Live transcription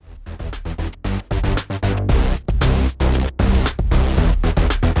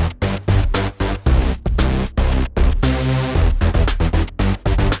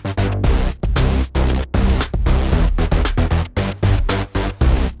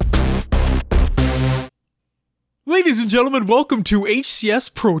Ladies and gentlemen, welcome to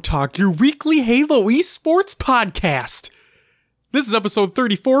HCS Pro Talk, your weekly Halo esports podcast. This is episode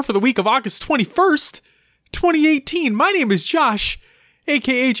 34 for the week of August 21st, 2018. My name is Josh,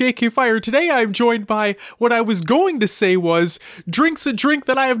 aka JK Fire. Today I'm joined by what I was going to say was, drinks a drink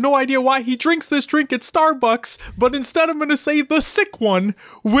that I have no idea why he drinks this drink at Starbucks, but instead I'm going to say the sick one,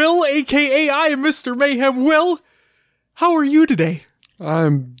 Will, aka I am Mr. Mayhem. Will, how are you today?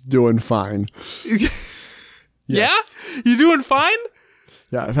 I'm doing fine. Yes. Yeah? You doing fine?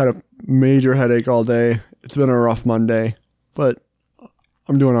 Yeah, I've had a major headache all day. It's been a rough Monday, but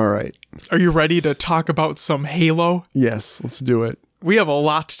I'm doing all right. Are you ready to talk about some Halo? Yes, let's do it. We have a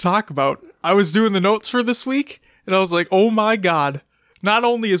lot to talk about. I was doing the notes for this week, and I was like, oh my god. Not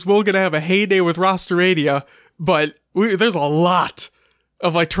only is Will going to have a heyday with Rosterradia, but there's a lot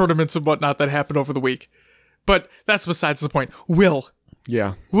of like tournaments and whatnot that happened over the week. But that's besides the point. Will.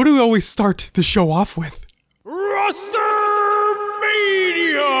 Yeah. What do we always start the show off with? Rostermania!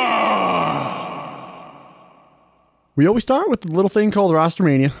 We always start with the little thing called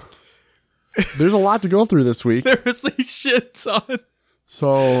Rostermania. There's a lot to go through this week. There is a shit ton.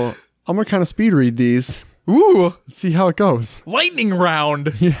 So I'm going to kind of speed read these. Ooh. See how it goes. Lightning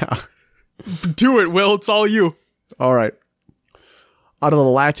round. Yeah. Do it, Will. It's all you. All right. Out of the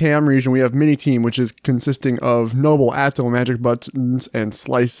LATAM region, we have Mini Team, which is consisting of Noble, Atto, Magic Buttons, and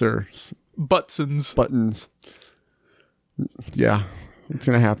Slicers. Buttons. Yeah, it's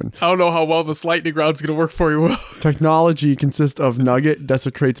going to happen. I don't know how well this lightning round's going to work for you, Will. Technology consists of Nugget,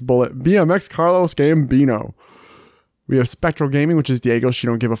 Desecrates Bullet, BMX Carlos Gambino. We have Spectral Gaming, which is Diego, She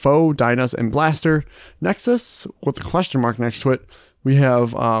Don't Give a Foe, Dynas, and Blaster. Nexus, with a question mark next to it. We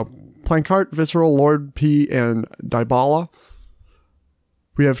have Plancart, Visceral, Lord P, and Dybala.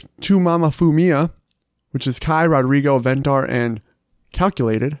 We have Tu Mama Fumia, which is Kai, Rodrigo, Ventar, and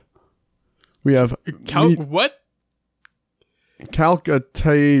Calculated. We have what?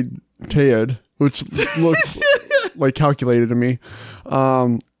 Calculated, which looks like calculated to me.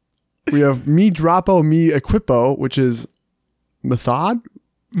 We have Me Dropo, Me Equipo, which is Method,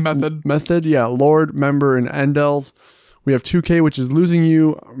 yeah, Lord, Member, and Endels. We have 2K, which is Losing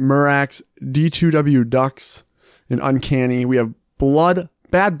You, Murax, D2W Ducks, and Uncanny. We have Blood,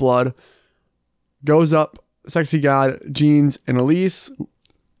 Bad Blood, Goes Up, Sexy God, Jeans, and Elise.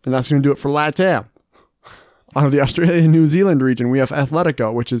 And that's going to do it for LATAM. Out of the Australia and New Zealand region, we have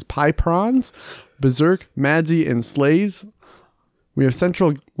Athletico, which is Pie Prawns, Berserk, Madsy, and Slays. We have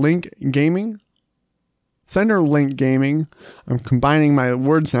Central Link Gaming. Center Link Gaming. I'm combining my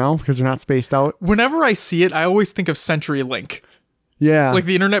words now because they're not spaced out. Whenever I see it, I always think of CenturyLink. Yeah. Like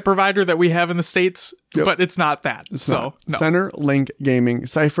the internet provider that we have in the States, but it's not that. It's so, not. No. Center Link Gaming.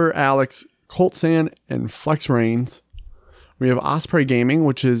 Cypher, Alex, Colt Sand, and Flex Reigns. We have Osprey Gaming,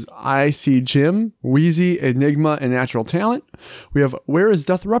 which is IC Jim, Wheezy, Enigma, and Natural Talent. We have Where is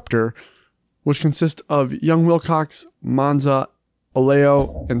Death Ruptor, which consists of Young Wilcox, Monza,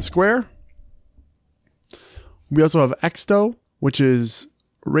 Aleo, and Square. We also have Exto, which is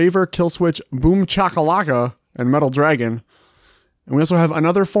Raver, Killswitch, Boom Chakalaka, and Metal Dragon. And we also have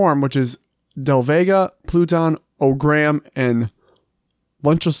another form, which is Del Vega, Pluton, Ogram, and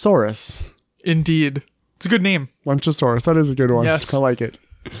Lunchosaurus. Indeed. It's a good name. Lunchosaurus. That is a good one. Yes. I like it.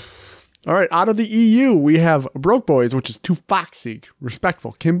 All right. Out of the EU, we have Broke Boys, which is Too Foxy,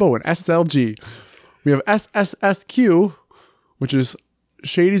 Respectful, Kimbo, and SLG. We have SSSQ, which is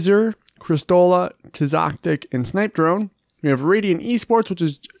Shadyzer, Cristola, Tizoctic, and Snipe Drone. We have Radiant Esports, which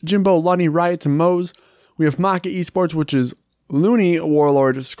is Jimbo, Lunny, Riots, and Moe's. We have Maka Esports, which is Looney,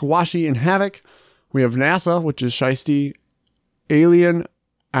 Warlord, Squashy, and Havoc. We have NASA, which is Shiesty, Alien,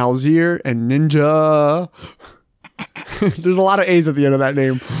 Alzir, and Ninja. There's a lot of A's at the end of that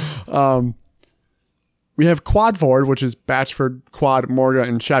name. We have Quadford, which is Batchford, Quad, Morga,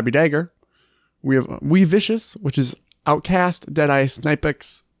 and Shabby Dagger. We have We Vicious, which is Outcast, Deadeye,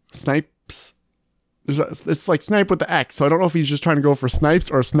 Snipes. It's like Snipe with the X, so I don't know if he's just trying to go for Snipes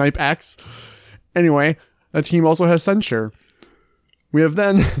or Snipe X. Anyway, that team also has Censure. We have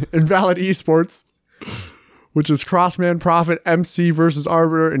then Invalid Esports, which is Crossman, Prophet, MC versus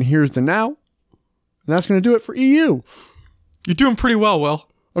Arbiter, and Here's the Now. And that's going to do it for EU. You're doing pretty well, Will.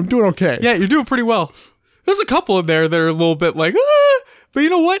 I'm doing okay. Yeah, you're doing pretty well. There's a couple in there that are a little bit like, but you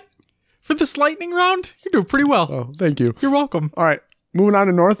know what? For this lightning round, you're doing pretty well. Oh, thank you. You're welcome. All right, moving on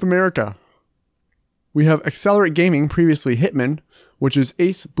to North America. We have Accelerate Gaming, previously Hitman, which is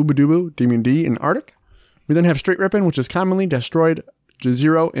Ace, Boobadooboo, Demon D, and Arctic. We then have Straight Rippin', which is commonly Destroyed,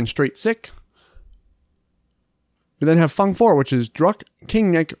 Jazero, and Straight Sick. We then have Fung 4, which is Druck,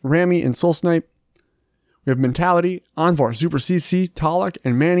 King Nick, Rami, and Soul Snipe. We have Mentality, Envor, Super CC, Talak,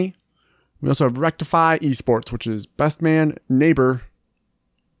 and Manny. We also have Rectify Esports, which is Best Man, Neighbor.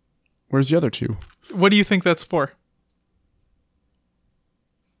 Where's the other two? What do you think that's for?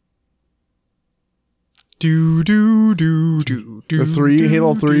 Do. The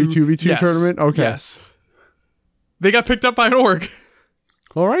Halo 3 2v2 tournament? Okay. Yes. They got picked up by an org.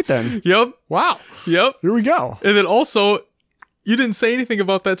 All right, then. Yep. Wow. Yep. Here we go. And then also, you didn't say anything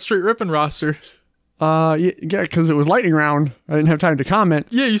about that Straight Rippin' roster. Yeah, because it was lightning round. I didn't have time to comment.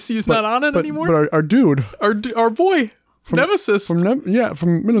 Yeah, you see, he's not on it anymore. But our dude, our boy, Nemesis, from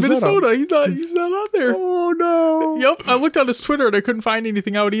Minnesota. He's not on there. Oh no. Yep, I looked on his Twitter and I couldn't find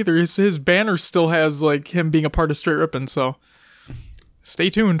anything out either. His banner still has like him being a part of Straight Rippin', so stay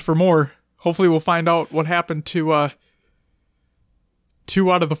tuned for more. Hopefully, we'll find out what happened to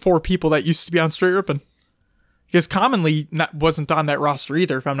 2 out of the 4 people that used to be on Straight Rippin'. Because commonly wasn't on that roster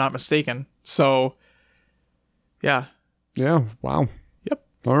either, if I'm not mistaken. So, yeah. Yeah, wow. Yep.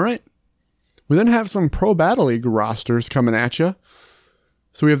 All right. We then have some Pro Battle League rosters coming at you.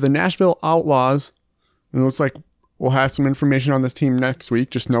 So we have the Nashville Outlaws. And it looks like we'll have some information on this team next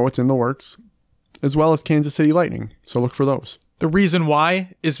week. Just know it's in the works. As well as Kansas City Lightning. So look for those. The reason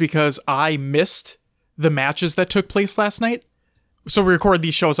why is because I missed the matches that took place last night. So we record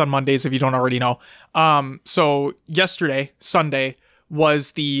these shows on Mondays if you don't already know. So yesterday, Sunday,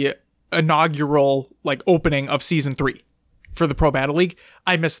 was the inaugural opening of season 3 for the Pro Battle League.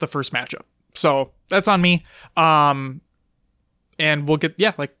 I missed the first matchup. So that's on me. And we'll get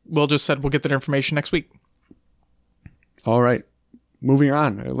Will just said, we'll get that information next week. All right. Moving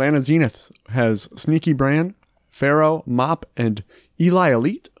on. Atlanta Zenith has Sneaky Brand, Pharaoh, Mop, and Eli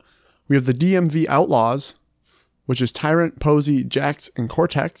Elite. We have the DMV Outlaws, which is Tyrant, Posey, Jax, and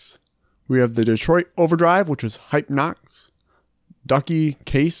Cortex. We have the Detroit Overdrive, which is Hype Knox, Ducky,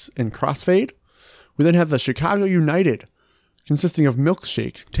 Case, and Crossfade. We then have the Chicago United, consisting of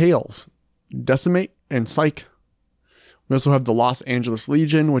Milkshake, Tails, Decimate, and Psych. We also have the Los Angeles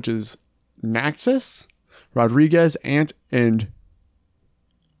Legion, which is Naxus, Rodriguez, Ant, and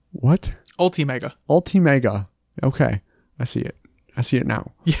what? Ultimega. Ultimega. Okay. I see it. I see it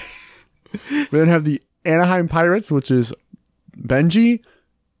now. We then have the Anaheim Pirates, which is Benji,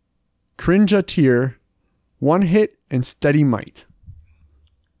 Cringe-a-Tier, One Hit, and Steady Might.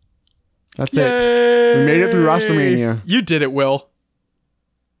 That's it. We made it through Rostermania. You did it, Will.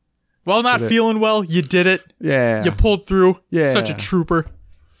 While not feeling well, you did it. Yeah. You pulled through. Yeah. Such a trooper.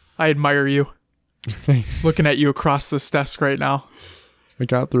 I admire you. Looking at you across this desk right now. I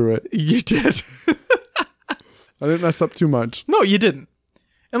got through it. You did. I didn't mess up too much. No, you didn't.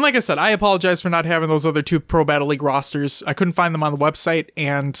 And like I said, I apologize for not having those other 2 Pro Battle League rosters. I couldn't find them on the website,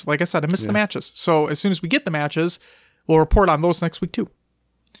 and like I said, I missed the matches. So as soon as we get the matches, we'll report on those next week too.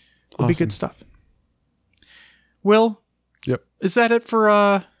 It'll be good stuff. Will? Yep. Is that it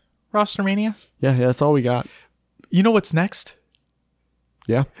for Rostermania? Yeah, that's all we got. You know what's next?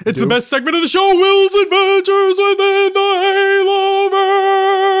 Yeah. It's the best segment of the show, Will's Adventures Within the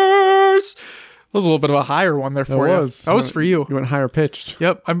Haloverse. That was a little bit of a higher one there for you. That was for you. You went higher pitched.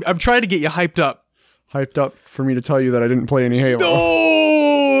 Yep. I'm trying to get you hyped up. Hyped up for me to tell you that I didn't play any Halo.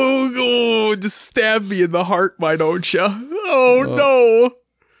 Oh, just stab me in the heart, why don't you? Oh, no.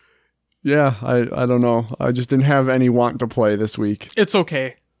 Yeah, I don't know. I just didn't have any want to play this week. It's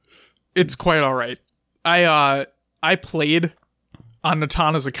okay. It's quite all right. I played on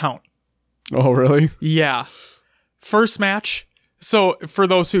Natana's account. Oh, really? Yeah. First match. So for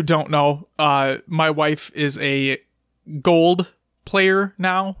those who don't know, my wife is a gold player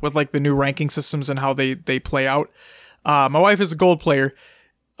now with the new ranking systems and how they play out. My wife is a gold player.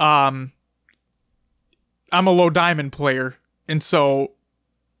 I'm a low diamond player. And so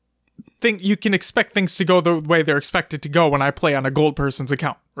you can expect things to go the way they're expected to go when I play on a gold person's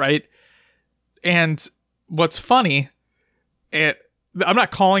account, right? And what's funny, I'm not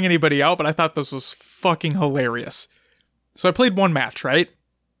calling anybody out, but I thought this was fucking hilarious. So I played one match, right?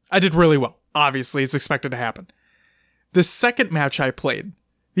 I did really well. Obviously, it's expected to happen. The second match I played,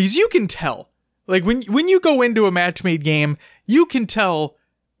 because you can tell, when you go into a match-made game, you can tell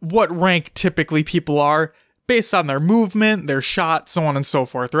what rank typically people are based on their movement, their shot, so on and so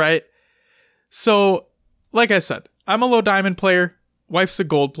forth, right? So, like I said, I'm a low diamond player. Wife's a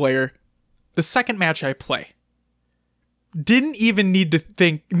gold player. The second match I play, didn't even need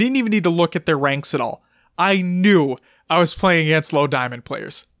to look at their ranks at all. I knew I was playing against low diamond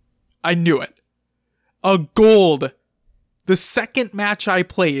players. I knew it. A gold. The second match I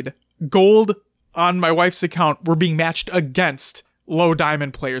played, gold on my wife's account were being matched against low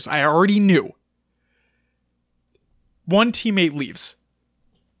diamond players. I already knew. One teammate leaves.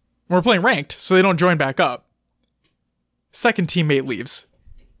 We're playing ranked, so they don't join back up. Second teammate leaves.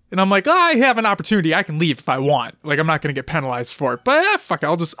 And I'm like, I have an opportunity. I can leave if I want. Like, I'm not going to get penalized for it. But fuck it.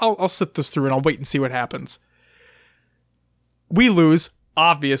 I'll sit this through and I'll wait and see what happens. We lose,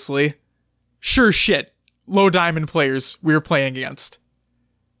 obviously. Sure shit. Low diamond players we were playing against.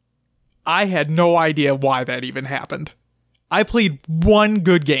 I had no idea why that even happened. I played one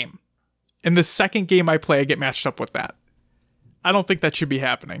good game. And the second game I play, I get matched up with that. I don't think that should be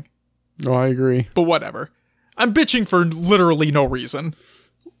happening. No, I agree. But whatever. I'm bitching for literally no reason.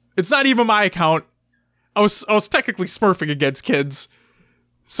 It's not even my account. I was technically smurfing against kids.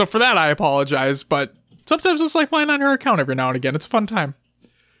 So for that, I apologize. But sometimes it's like playing on your account every now and again. It's a fun time.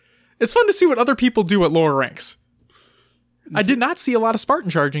 It's fun to see what other people do at lower ranks. I did not see a lot of Spartan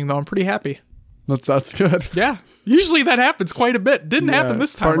charging, though. I'm pretty happy. That's good. Yeah. Usually that happens quite a bit. Didn't happen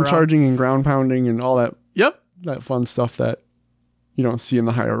this time Spartan around. charging and ground pounding and all that. Yep. That fun stuff that you don't see in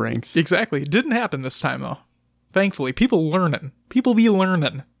the higher ranks. Exactly. Didn't happen this time, though. Thankfully. People learning. People be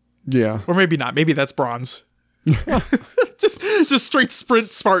learning. Yeah. Or maybe not. Maybe that's bronze. just straight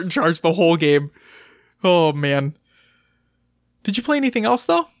sprint Spartan charge the whole game. Oh, man. Did you play anything else,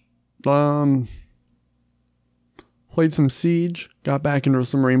 though? Played some Siege. Got back into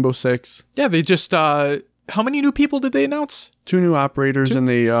some Rainbow Six. Yeah, they just... how many new people did they announce? 2 new operators, and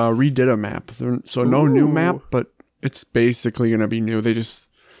they redid a map. So no new map, but it's basically going to be new. They just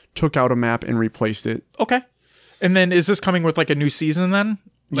took out a map and replaced it. Okay. And then is this coming with like a new season then?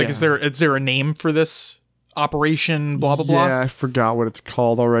 Like, Yeah. is there a name for this operation, blah, blah, blah? Yeah, I forgot what it's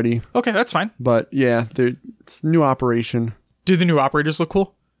called already. Okay, that's fine. But yeah, it's a new operation. Do the new operators look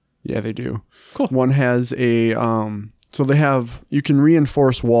cool? Yeah, they do. Cool. One has a, so they have, you can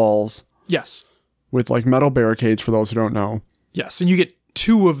reinforce walls Yes. with like metal barricades for those who don't know. Yes, and you get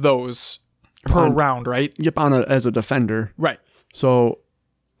 2 of those per round, right? Yep, as a defender. Right. So,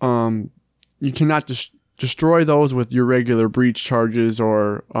 you cannot destroy those with your regular breach charges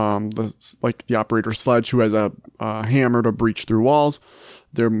or the operator Sledge, who has a hammer to breach through walls.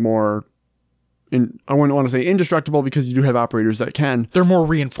 They're more, I wouldn't want to say indestructible because you do have operators that can. They're more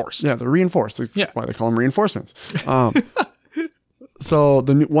reinforced. Yeah, they're reinforced. That's Yeah. why they call them reinforcements. So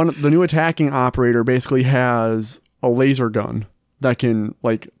the new attacking operator basically has a laser gun that can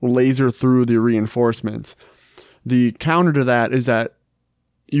like laser through the reinforcements. The counter to that is that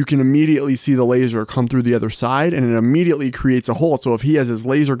you can immediately see the laser come through the other side, and it immediately creates a hole. So if he has his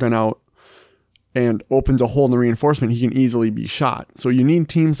laser gun out and opens a hole in the reinforcement, he can easily be shot. So you need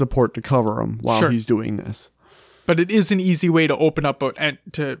team support to cover him while he's doing this. But it is an easy way to open up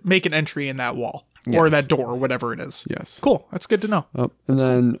to make an entry in that wall or Yes. that door or whatever it is. Yes. Cool. That's good to know. And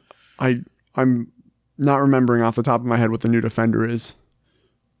then I'm not remembering off the top of my head what the new defender is,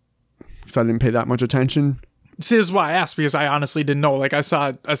 because I didn't pay that much attention. See, this is why I asked, because I honestly didn't know. Like, I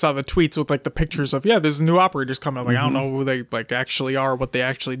saw the tweets with like the pictures of, there's new operators coming up. Like, I don't know who they like actually are, what they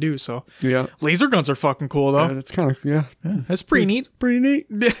actually do. So Yeah. laser guns are fucking cool though. That's kind of, yeah. That's pretty neat. Pretty neat.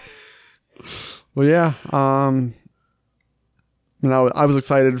 Well, yeah. I was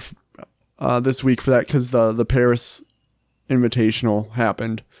excited this week for that because the Paris Invitational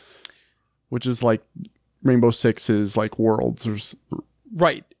happened, which is like Rainbow Six's like Worlds.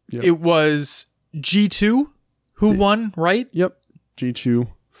 Right. Yep. It was G2 who won, right? Yep. G2.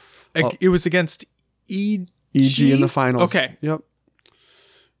 It was against EG in the finals. Okay. Yep.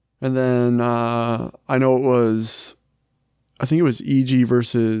 And then I know I think it was EG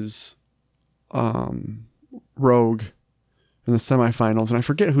versus Rogue in the semifinals, and I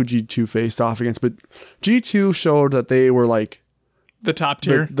forget who G2 faced off against, but G2 showed that they were like the top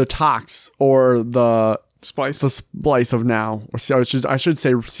tier, the Tox or the Splice of now, or I should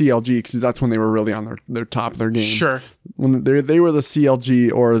say CLG, because that's when they were really on their top of their game. Sure. When they were the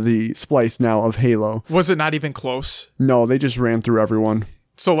CLG or the Splice now of Halo. Was it not even close? No, they just ran through everyone.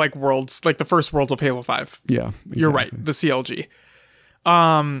 So like Worlds, like the first Worlds of Halo 5. Yeah, exactly. You're right, the CLG.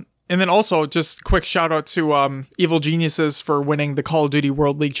 And then also just quick shout out to Evil Geniuses for winning the Call of Duty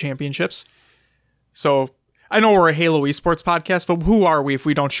World League Championships. So I know we're a Halo esports podcast, but who are we if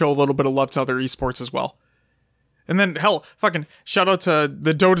we don't show a little bit of love to other esports as well? And then, hell, fucking shout out to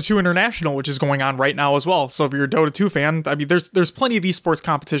the Dota 2 International, which is going on right now as well. So if you're a Dota 2 fan, I mean, there's plenty of esports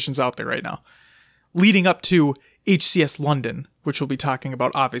competitions out there right now. Leading up to HCS London, which we'll be talking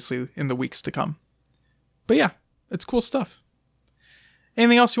about, obviously, in the weeks to come. But yeah, it's cool stuff.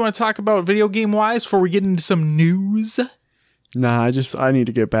 Anything else you want to talk about video game-wise before we get into some news? Nah, I need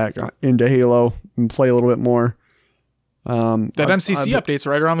to get back into Halo and play a little bit more. That MCC update's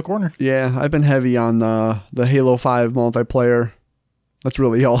right around the corner. Yeah, I've been heavy on the Halo 5 multiplayer. That's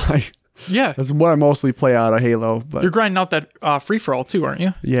really all Yeah. that's what I mostly play out of Halo. But You're grinding out that free-for-all too, aren't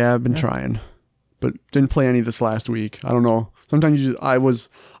you? yeah, I've been trying, but didn't play any this last week. I don't know. Sometimes I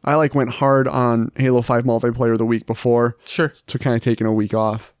went hard on Halo 5 multiplayer the week before. Sure. To kind of taking a week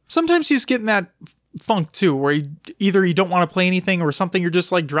off. Sometimes you just get in that funk too, where either you don't want to play anything or something you're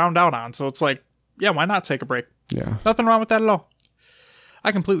just like drowned out on. So it's like, yeah, why not take a break? Yeah. Nothing wrong with that at all.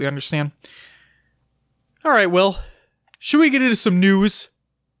 I completely understand. All right, Will. Should we get into some news?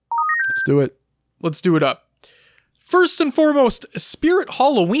 Let's do it. Let's do it up. First and foremost, Spirit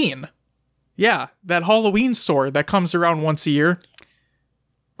Halloween. Yeah, that Halloween store that comes around once a year.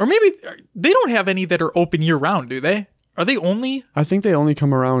 Or maybe they don't have any that are open year round, do they? Are they only? I think they only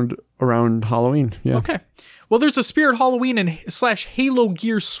come around Halloween. Yeah. Okay. Well, there's a Spirit Halloween and / Halo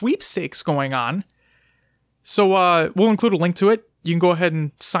Gear sweepstakes going on. So we'll include a link to it. You can go ahead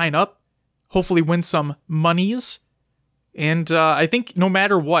and sign up. Hopefully win some monies. And I think no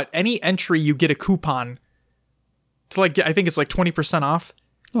matter what, any entry you get a coupon. It's like, I think it's like 20% off.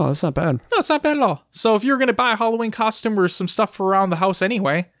 Oh, that's not bad. No, it's not bad at all. So if you're going to buy a Halloween costume or some stuff for around the house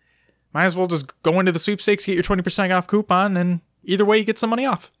anyway, might as well just go into the sweepstakes, get your 20% off coupon, and either way you get some money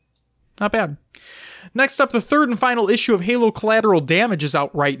off. Not bad. Next up, the third and final issue of Halo Collateral Damage is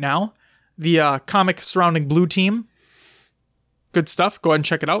out right now. The comic surrounding Blue Team. Good stuff. Go ahead and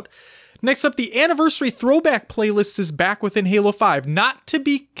check it out. Next up, the Anniversary Throwback playlist is back within Halo 5. Not to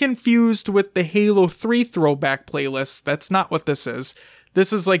be confused with the Halo 3 Throwback playlist. That's not what this is.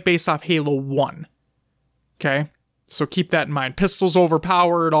 This is like based off Halo 1. Okay? So keep that in mind. Pistols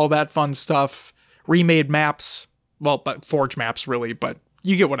overpowered, all that fun stuff. Remade maps. Well, but Forge maps, really, but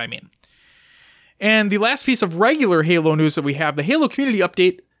you get what I mean. And the last piece of regular Halo news that we have, the Halo Community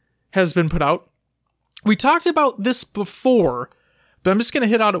Update has been put out. We talked about this before, but I'm just going to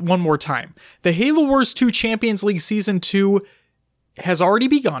hit on it one more time. The Halo Wars 2 Champions League Season 2 has already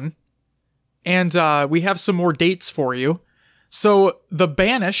begun, and we have some more dates for you. So, The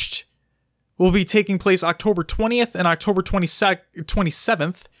Banished will be taking place October 20th and October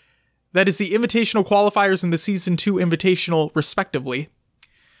 27th. That is the Invitational Qualifiers and the Season 2 Invitational, respectively.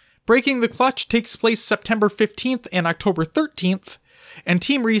 Breaking the Clutch takes place September 15th and October 13th, and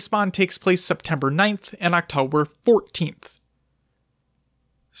Team Respawn takes place September 9th and October 14th.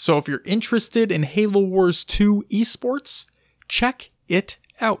 So if you're interested in Halo Wars 2 esports, check it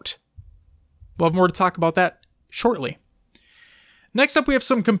out. We'll have more to talk about that shortly. Next up, we have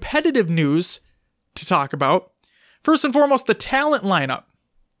some competitive news to talk about. First and foremost, the talent lineup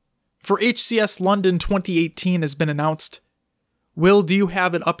for HCS London 2018 has been announced. Will, do you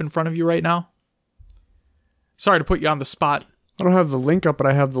have it up in front of you right now? Sorry to put you on the spot. I don't have the link up, but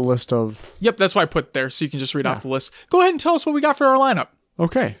I have the list of... Yep, that's why I put it there, so you can just read off the list. Go ahead and tell us what we got for our lineup.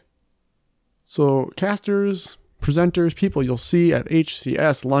 Okay. So, casters, presenters, people you'll see at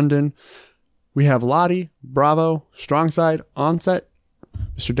HCS London. We have Lottie, Bravo, Strongside, Onset,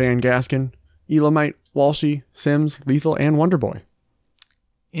 Mr. Dan Gaskin, Elamite, Walshy, Sims, Lethal, and Wonderboy.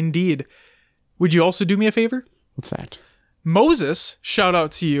 Indeed. Would you also do me a favor? What's that? Moses, shout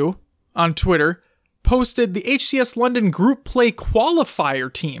out to you, on Twitter, posted the HCS London group play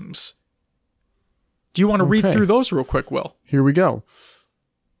qualifier teams. Do you want to read through those real quick, Will? Here we go.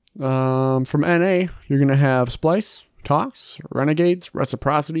 From NA, you're going to have Splice, Tox, Renegades,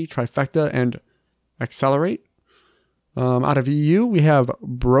 Reciprocity, Trifecta, and Accelerate. Out of EU, we have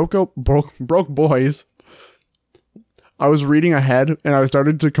Broke Boys. I was reading ahead, and I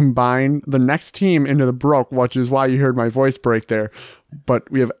started to combine the next team into the Broke, which is why you heard my voice break there. But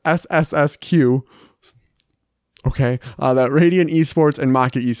we have SSSQ. Okay. That Radiant Esports and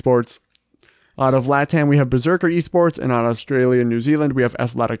Maka Esports. Out of LATAM, we have Berserker Esports, and out of Australia and New Zealand, we have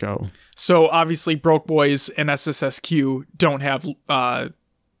Athletico. So, obviously, Broke Boys and SSSQ don't have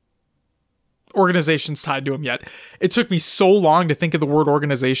organizations tied to them yet. It took me so long to think of the word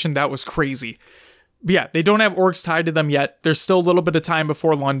organization. That was crazy. But yeah, they don't have orgs tied to them yet. There's still a little bit of time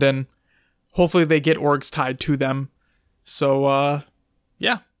before London. Hopefully they get orgs tied to them. So,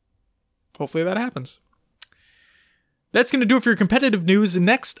 yeah. Hopefully that happens. That's going to do it for your competitive news.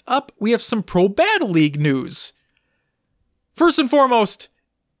 Next up, we have some Pro Battle League news. First and foremost,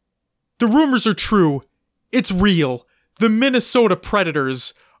 the rumors are true. It's real. The Minnesota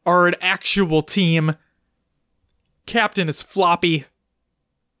Predators are an actual team. Captain is Floppy.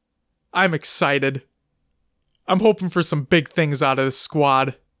 I'm excited. I'm hoping for some big things out of this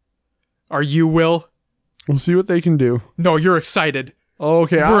squad. Are you, Will? We'll see what they can do. No, you're excited.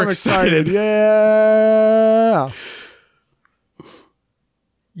 Okay, We're I'm excited. Yeah.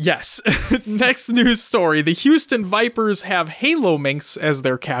 Yes. Next news story. The Houston Vipers have Halo Minx as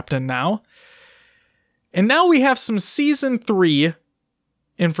their captain now. And now we have some Season 3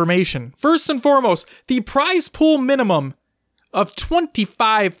 information. First and foremost, the prize pool minimum of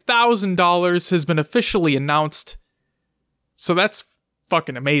 $25,000 has been officially announced. So that's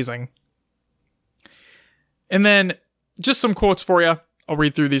fucking amazing. And then just some quotes for you. I'll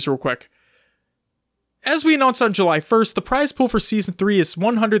read through these real quick. As we announced on July 1st, the prize pool for Season 3 is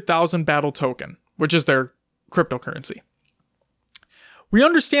 100,000 Battle Token, which is their cryptocurrency. We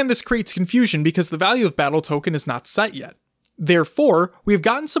understand this creates confusion because the value of Battle Token is not set yet. Therefore, we have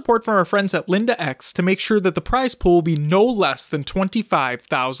gotten support from our friends at Lynda X to make sure that the prize pool will be no less than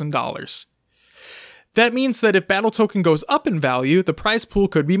 $25,000. That means that if Battle Token goes up in value, the prize pool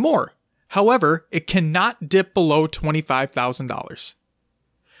could be more. However, it cannot dip below $25,000.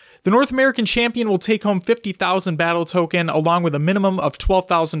 The North American champion will take home 50,000 Battle Token along with a minimum of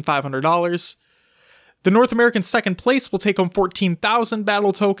 $12,500. The North American second place will take home 14,000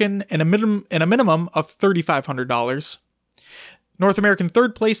 Battle Token and a minimum of $3,500. North American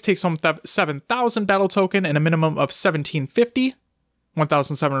third place takes home 7,000 Battle Token and a minimum of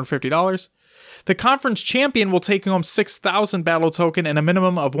 $1,750. The conference champion will take home 6,000 Battle Token and a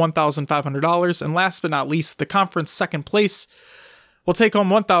minimum of $1,500. And last but not least, the conference second place will take home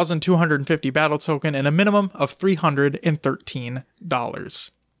 1,250 Battle Token and a minimum of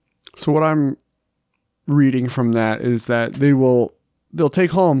 $313. So what I'm reading from that is that they'll take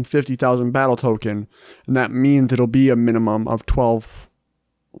home 50,000 Battle Token, and that means it'll be a minimum of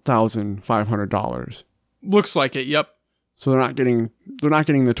 $12,500. Looks like it, yep. So they're not getting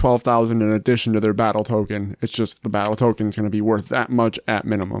the 12,000 in addition to their Battle Token. It's just the Battle Token is going to be worth that much at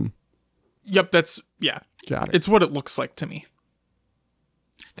minimum. Yep, got it. It's what it looks like to me.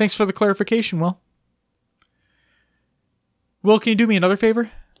 Thanks for the clarification, Will. Will, can you do me another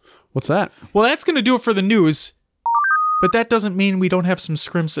favor? What's that? Well, that's going to do it for the news, but that doesn't mean we don't have some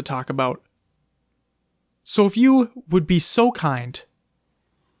scrims to talk about. So if you would be so kind,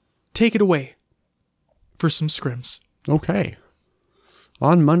 take it away for some scrims. Okay.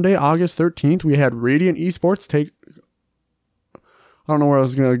 On Monday, August 13th, we had Radiant Esports I don't know where I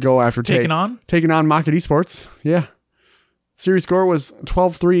was going to go after taking on Maka Esports. Yeah. Series score was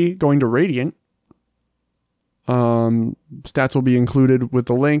 12-3 going to Radiant. Stats will be included with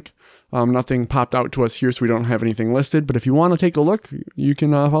the link. Nothing popped out to us here, so we don't have anything listed. But if you want to take a look, you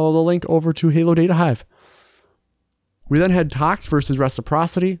can follow the link over to Halo Data Hive. We then had Tox versus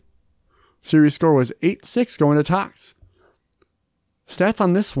Reciprocity. Series score was 8-6 going to Tox. Stats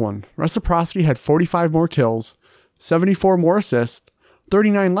on this one. Reciprocity had 45 more kills, 74 more assists,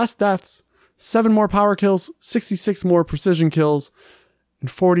 39 less deaths, 7 more power kills, 66 more precision kills,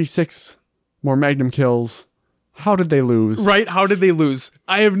 and 46 more magnum kills. How did they lose? Right? How did they lose?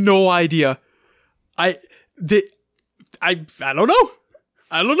 I have no idea. I don't know.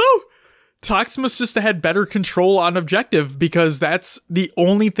 Tox must just have had better control on objective because that's the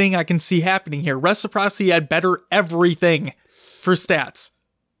only thing I can see happening here. Reciprocity had better everything for stats.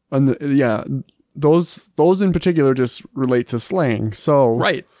 And those in particular just relate to slaying. So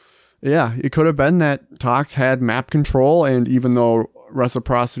right. Yeah, it could have been that Tox had map control, and even though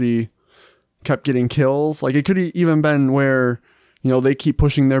Reciprocity kept getting kills, like it could have even been where, they keep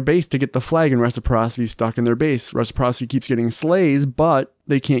pushing their base to get the flag and Reciprocity stuck in their base. Reciprocity keeps getting slays, but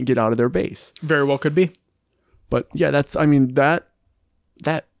they can't get out of their base. Very well could be. But yeah,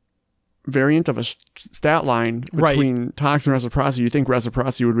 that variant of a stat line between Tox and Reciprocity, you think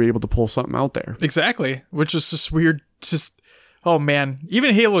Reciprocity would be able to pull something out there. Exactly, which is just weird. Just, oh man.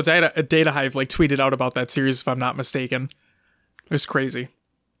 Even Halo Data Hive tweeted out about that series, if I'm not mistaken. It was crazy.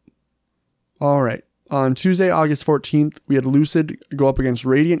 All right. On Tuesday, August 14th, we had Lucid go up against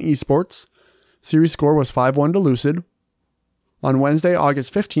Radiant Esports. Series score was 5-1 to Lucid. On Wednesday,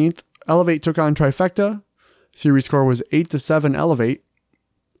 August 15th, Elevate took on Trifecta. Series score was 8-7 Elevate.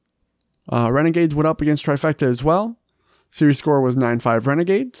 Renegades went up against Trifecta as well. Series score was 9-5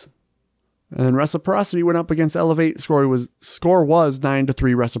 Renegades. And then Reciprocity went up against Elevate. Score was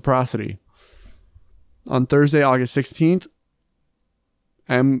 9-3 Reciprocity. On Thursday, August 16th,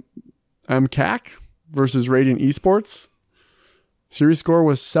 MCAC versus Radiant Esports. Series score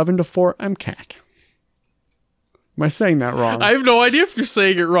was 7-4 MCAC. Am I saying that wrong? I have no idea if you're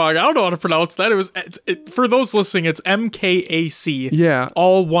saying it wrong. I don't know how to pronounce that. For those listening, it's MKAC. Yeah.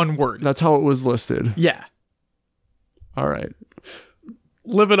 All one word. That's how it was listed. Yeah. All right.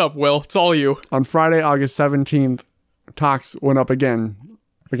 Live it up, Will. It's all you. On Friday, August 17th, Tox went up again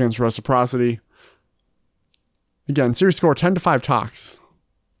against Reciprocity. Again, series score 10-5 Tox.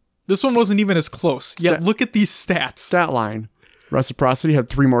 This one wasn't even as close. Yet look at these stats. Stat line. Reciprocity had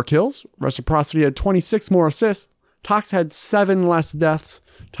 3 more kills. Reciprocity had 26 more assists. Tox had 7 less deaths.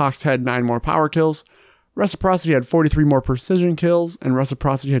 Tox had 9 more power kills. Reciprocity had 43 more precision kills. And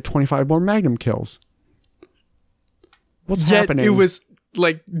Reciprocity had 25 more magnum kills. What's happening? It was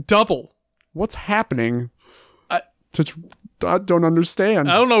double. What's happening? I don't understand.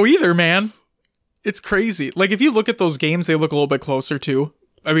 I don't know either, man. It's crazy. Like, if you look at those games, they look a little bit closer too.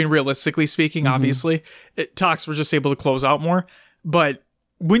 I mean, realistically speaking, obviously, Talks were just able to close out more. But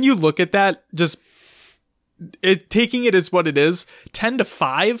when you look at that, just taking it as what it is,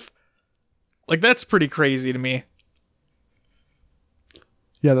 10-5, like, that's pretty crazy to me.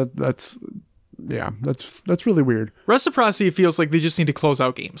 Yeah, that's really weird. Reciprocity feels like they just need to close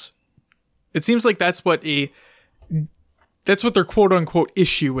out games. It seems like that's what their quote unquote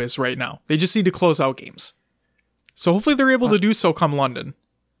issue is right now. They just need to close out games. So hopefully they're able to do so come London,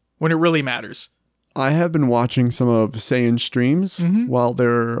 when it really matters. I have been watching some of Saiyan streams while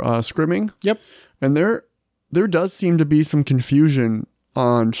they're scrimming. Yep. And there does seem to be some confusion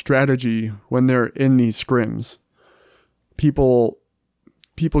on strategy when they're in these scrims. People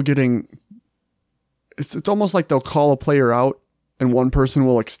getting... It's almost like they'll call a player out and one person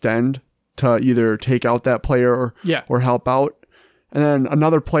will extend to either take out that player or help out. And then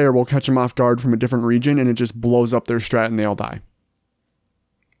another player will catch them off guard from a different region and it just blows up their strat and they all die.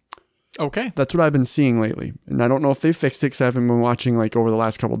 Okay. That's what I've been seeing lately. And I don't know if they fixed it because I haven't been watching like over the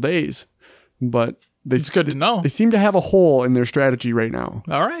last couple of days. But it's good to know. They seem to have a hole in their strategy right now.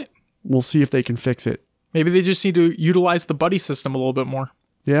 All right. We'll see if they can fix it. Maybe they just need to utilize the buddy system a little bit more.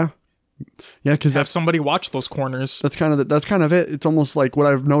 Yeah. Yeah, because have somebody watch those corners. That's kind of it. It's almost like what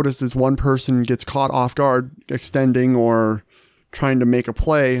I've noticed is one person gets caught off guard, extending or trying to make a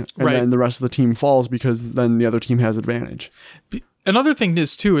play, and then the rest of the team falls because then the other team has advantage. Another thing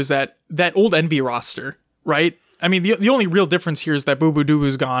is too is that old Envy roster, right? I mean, the only real difference here is that Boo Boo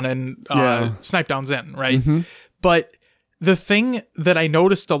Doo's gone and Snipe Down's in, right? Mm-hmm. But the thing that I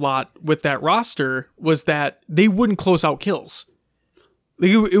noticed a lot with that roster was that they wouldn't close out kills.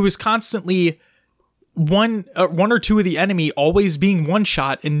 It was constantly one or two of the enemy always being one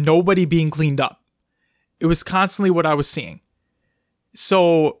shot and nobody being cleaned up. It was constantly what I was seeing.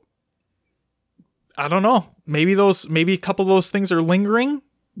 So I don't know. Maybe a couple of those things are lingering,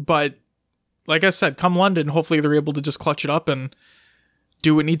 but like I said, come London, hopefully they're able to just clutch it up and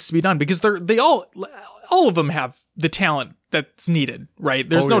do what needs to be done because they all of them have the talent that's needed, right?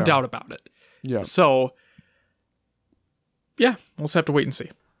 There's no doubt about it. Yeah. So yeah, we'll just have to wait and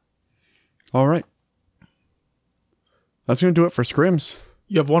see. All right. That's going to do it for scrims.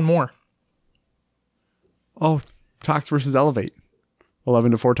 You have one more. Oh, Tox versus Elevate.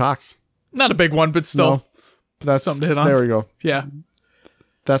 11-4 Tox. Not a big one, but still. No, that's something to hit on. There we go. Yeah.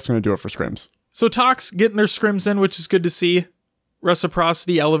 That's going to do it for scrims. So Tox getting their scrims in, which is good to see.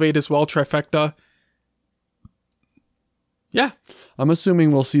 Reciprocity, Elevate as well, trifecta. Yeah. I'm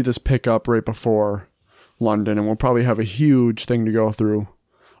assuming we'll see this pick up right before London, and we'll probably have a huge thing to go through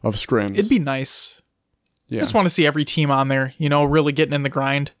of scrims. It'd be nice. Yeah. Just want to see every team on there, really getting in the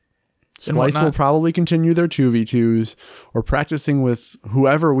grind. Splice will probably continue their 2v2s or practicing with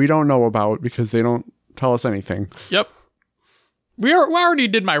whoever we don't know about because they don't tell us anything. Yep. We already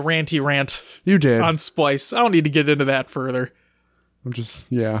did my ranty rant. You did. On Splice. I don't need to get into that further.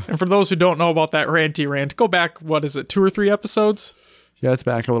 Yeah. And for those who don't know about that ranty rant, go back, 2 or 3 episodes? Yeah, it's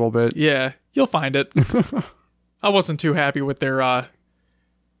back a little bit. Yeah, you'll find it. I wasn't too happy with their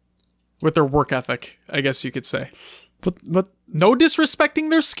work ethic, I guess you could say. But no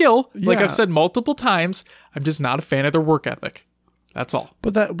disrespecting their skill. Like I've said multiple times, I'm just not a fan of their work ethic. That's all.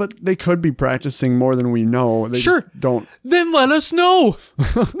 But they could be practicing more than we know. They sure. Just don't. Then let us know.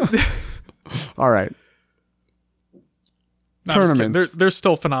 All right. No, tournaments. They're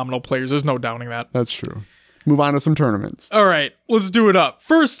still phenomenal players. There's no doubting that. That's true. Move on to some tournaments. All right, let's do it up.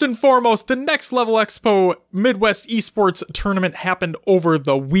 First and foremost, the Next Level Expo Midwest Esports Tournament happened over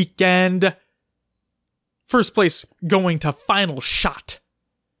the weekend. First place going to Final Shot,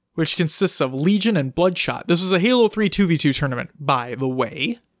 which consists of Legion and Bloodshot. This was a Halo 3 2v2 tournament, by the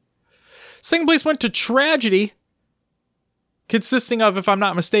way. Second place went to Tragedy, consisting of, if I'm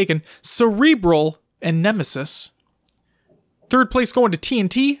not mistaken, Cerebral and Nemesis. Third place going to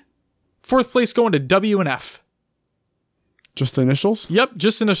TNT. Fourth place going to W and F. Just the initials? Yep,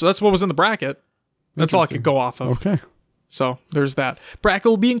 just initials. That's what was in the bracket. That's all I could go off of. Okay. So there's that. Bracket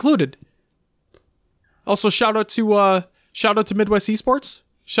will be included. Also, shout out to Midwest Esports.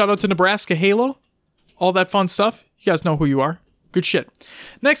 Shout out to Nebraska Halo. All that fun stuff. You guys know who you are. Good shit.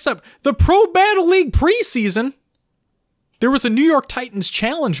 Next up, the Pro Battle League preseason. There was a New York Titans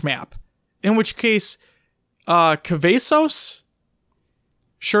challenge map, in which case, Cavasos,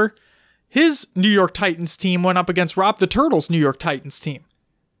 sure, his New York Titans team went up against Rob the Turtle's New York Titans team.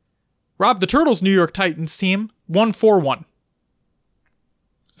 Rob the Turtle's New York Titans team won 4-1.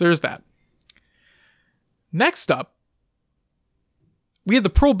 So there's that. Next up, we had the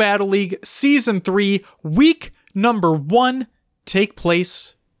Pro Battle League Season 3 Week number 1 take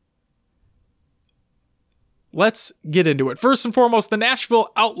place? Let's get into it. First and foremost, the Nashville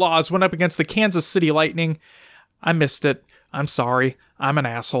Outlaws went up against the Kansas City Lightning. I missed it. I'm sorry. I'm an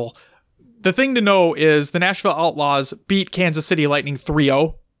asshole. The thing to know is the Nashville Outlaws beat Kansas City Lightning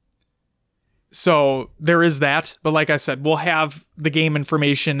 3-0. So there is that. But like I said, we'll have the game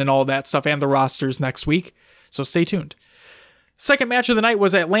information and all that stuff and the rosters next week. So stay tuned. Second match of the night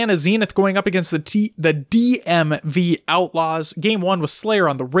was Atlanta Zenith going up against the DMV Outlaws. Game 1 was Slayer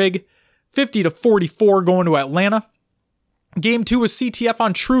on the rig. 50-44 going to Atlanta. Game 2 was CTF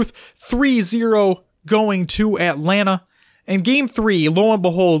on Truth. 3-0 going to Atlanta. And Game 3, lo and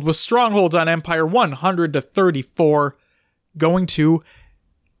behold, was Strongholds on Empire. 100-34 going to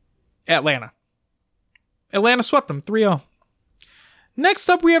Atlanta. Atlanta swept them 3-0. Next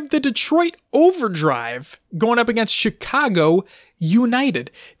up, we have the Detroit Overdrive going up against Chicago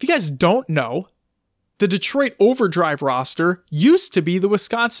United. If you guys don't know, the Detroit Overdrive roster used to be the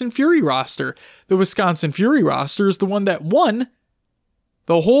Wisconsin Fury roster. The Wisconsin Fury roster is the one that won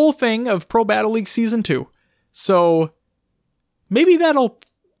the whole thing of Pro Battle League Season 2. So maybe that'll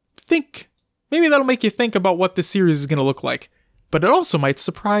make you think about what this series is going to look like. But it also might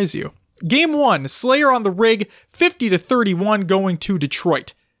surprise you. Game 1, Slayer on the rig, 50-31 going to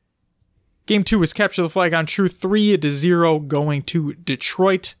Detroit. Game 2 was Capture the Flag on Truth, 3-0 going to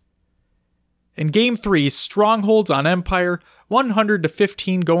Detroit. And Game 3, Strongholds on Empire,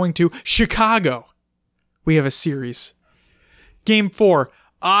 100-15 going to Chicago. We have a series. Game 4,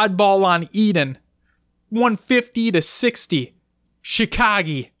 Oddball on Eden, 150-60,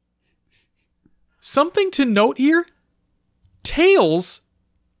 Chicago. Something to note here, Tails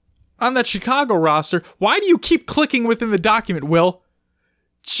on that Chicago roster. Why do you keep clicking within the document, Will?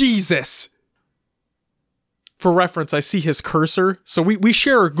 Jesus. For reference, I see his cursor. So we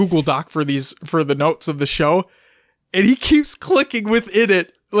share a Google Doc for the notes of the show. And he keeps clicking within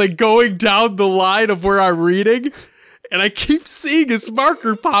it, like going down the line of where I'm reading. And I keep seeing his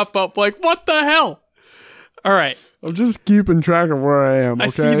marker pop up, like, what the hell? All right. I'm just keeping track of where I am, okay? I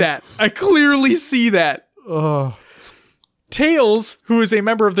see that. I clearly see that. Ugh. Tails, who is a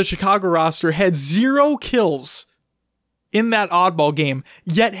member of the Chicago roster, had 0 kills in that oddball game,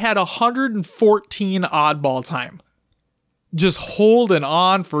 yet had 114 oddball time. Just holding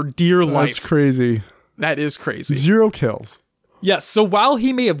on for dear life. That's crazy. That is crazy. 0 kills. Yes, so while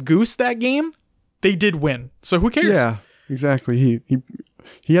he may have goosed that game, they did win. So who cares? Yeah, exactly.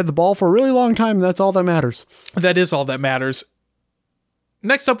 He had the ball for a really long time, and that's all that matters. That is all that matters.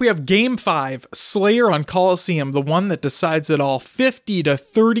 Next up, we have Game 5, Slayer on Coliseum, the one that decides it all.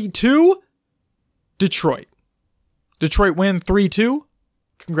 50-32, Detroit. Detroit win 3-2.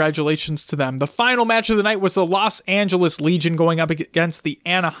 Congratulations to them. The final match of the night was the Los Angeles Legion going up against the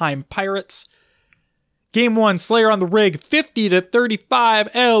Anaheim Pirates. Game 1, Slayer on the rig,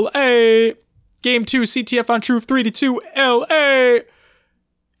 50-35, LA. Game 2, CTF on Truth, 3-2, LA.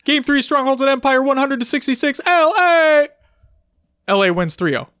 Game 3, Strongholds on Empire, 100-66, LA. LA wins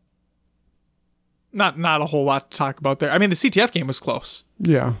 3-0. Not a whole lot to talk about there. I mean, the CTF game was close.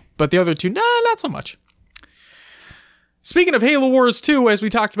 Yeah. But the other two, not so much. Speaking of Halo Wars 2, as we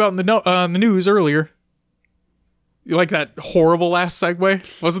talked about in the news earlier, you like that horrible last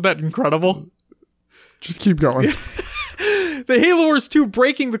segue? Wasn't that incredible? Just keep going. The Halo Wars 2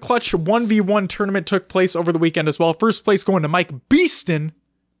 Breaking the Clutch 1v1 tournament took place over the weekend as well. First place going to Mike Beeston.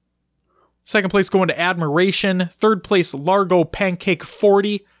 Second place going to Admiration. Third place, Largo Pancake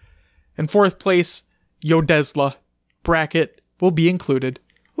 40. And fourth place, Yodesla. Bracket will be included,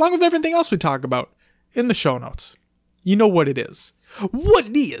 along with everything else we talk about in the show notes. You know what it is. What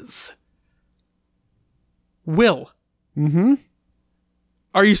it is. Will. Mm-hmm.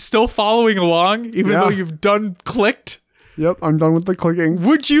 Are you still following along, even though you've clicked? Yep, I'm done with the clicking.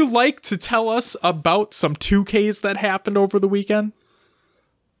 Would you like to tell us about some 2Ks that happened over the weekend?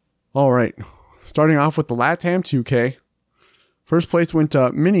 All right. Starting off with the LATAM 2K. First place went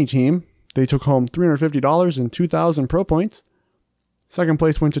to Mini Team. They took home $350 and 2,000 pro points. Second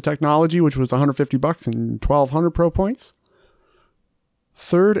place went to Technology, which was $150 and 1,200 pro points.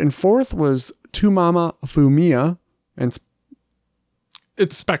 Third and fourth was Tumama Fumiya and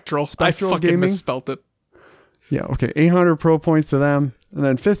it's Spectral. I fucking Gaming. misspelt it. Yeah, okay. 800 pro points to them. And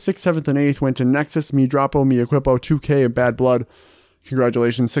then 5th, 6th, 7th, and 8th went to Nexus, Me Dropo, Me Equipo, 2K, and Bad Blood.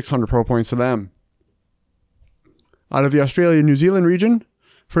 Congratulations, 600 pro points to them. Out of the Australia-New Zealand region,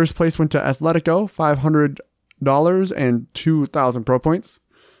 first place went to Athletico, $500 and 2,000 pro points.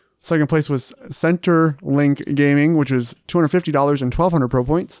 Second place was Centerlink Gaming, which is $250 and 1,200 pro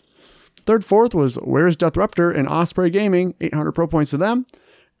points. Third, fourth was Where's Deathruptor and Osprey Gaming, 800 pro points to them.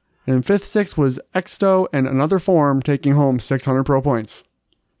 And in 5th, 6th was Exto and Another Form taking home 600 pro points.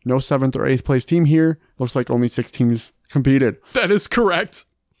 No 7th or 8th place team here. Looks like only 6 teams competed. That is correct.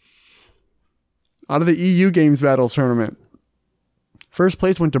 Out of the EU Games Battles tournament, 1st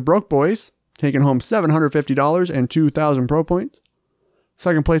place went to Broke Boys, taking home $750 and 2,000 pro points.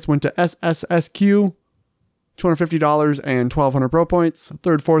 2nd place went to SSSQ, $250 and 1,200 pro points.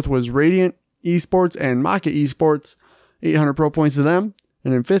 3rd, 4th was Radiant Esports and Maka Esports, 800 pro points to them.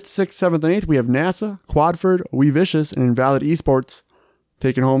 And in 5th, 6th, 7th, and 8th, we have NASA, Quadford, We Vicious, and Invalid Esports,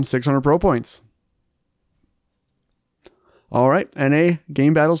 taking home 600 pro points. All right, NA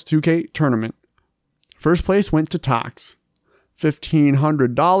Game Battles 2K tournament. 1st place went to Tox,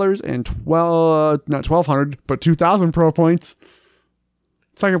 $1,500 and not 1,200, but 2,000 pro points.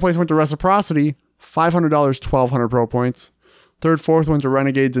 2nd place went to Reciprocity, $500, 1,200 pro points. 3rd, 4th went to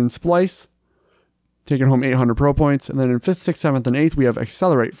Renegades and Splice, taking home 800 pro points. And then in 5th, 6th, 7th, and 8th, we have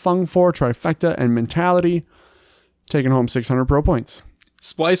Accelerate, Fung 4, Trifecta, and Mentality, taking home 600 pro points.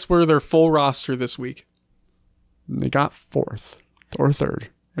 Splice were their full roster this week. And they got 4th or 3rd.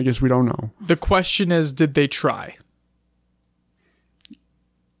 I guess we don't know. The question is, did they try?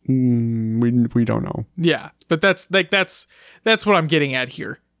 We don't know. Yeah, but that's what I'm getting at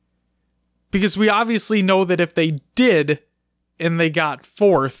here. Because we obviously know that if they did and they got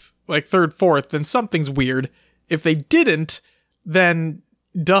 4th, like 3rd, 4th, then something's weird. If they didn't, then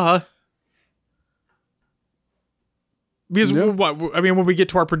duh. Because when we get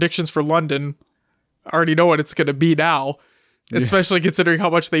to our predictions for London, I already know what it's going to be now. Especially considering how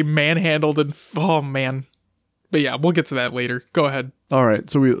much they manhandled and oh man. But yeah, we'll get to that later. Go ahead. All right,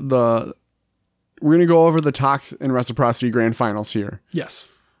 so we're going to go over the Tox and Reciprocity Grand Finals here. Yes.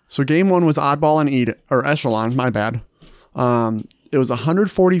 So game 1 was Oddball and Echelon, my bad. It was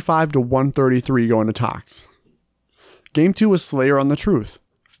 145 to 133 going to Tox. Game 2 was Slayer on the Truth,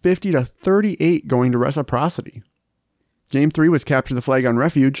 50 to 38 going to Reciprocity. Game 3 was Capture the Flag on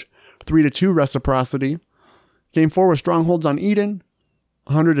Refuge, 3 to 2 Reciprocity. Game 4 was Strongholds on Eden,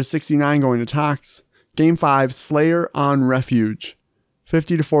 100 to 69 going to Tox. Game 5, Slayer on Refuge,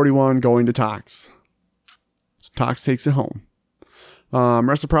 50 to 41 going to Tox. So Tox takes it home.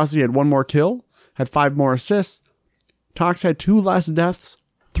 Reciprocity had 1 more kill, had 5 more assists. Tox had 2 less deaths,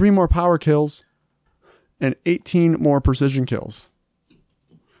 3 more power kills, and 18 more precision kills.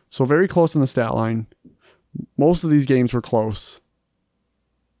 So very close in the stat line. Most of these games were close.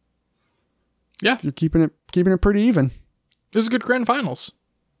 Yeah. You're keeping it pretty even. This is good grand finals.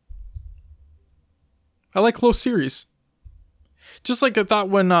 I like close series. Just like I thought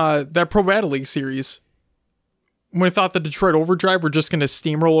when that Pro Battle League series, when I thought the Detroit Overdrive were just going to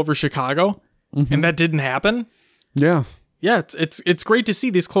steamroll over Chicago, and that didn't happen. Yeah. Yeah, it's great to see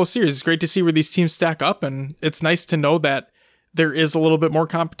these close series. It's great to see where these teams stack up, and it's nice to know that there is a little bit more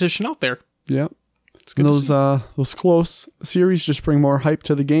competition out there. Yeah. It's good to see. Those close series just bring more hype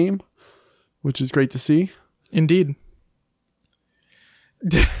to the game, which is great to see. Indeed.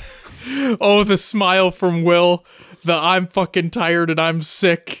 Oh, the smile from Will. The I'm fucking tired and I'm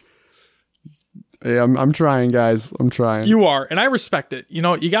sick. Hey, I'm trying, guys. I'm trying. You are, and I respect it. You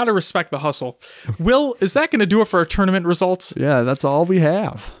know, you got to respect the hustle. Will, is that going to do it for our tournament results? Yeah, that's all we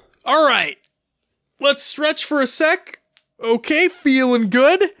have. All right. Let's stretch for a sec. Okay, feeling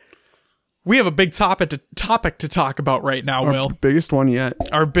good. We have a big topic to talk about right now, Will. Our biggest one yet.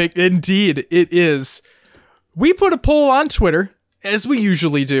 Indeed, it is. We put a poll on Twitter, as we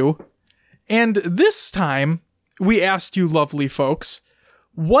usually do, and this time we asked you lovely folks,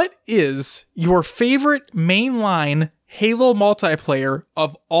 what is your favorite mainline Halo multiplayer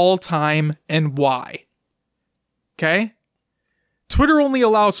of all time and why? Okay? Twitter only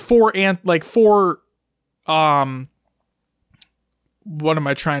allows four what am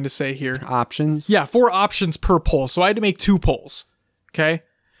I trying to say here? Options? Yeah, 4 options per poll. So I had to make 2 polls. Okay?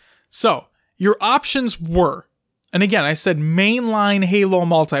 So, your options were, and again, I said mainline Halo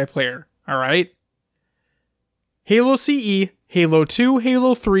multiplayer. All right? Halo CE, Halo 2,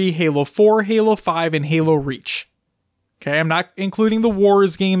 Halo 3, Halo 4, Halo 5, and Halo Reach. Okay, I'm not including the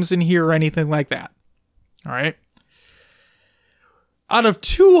Wars games in here or anything like that. All right? Out of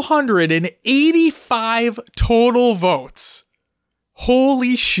 285 total votes,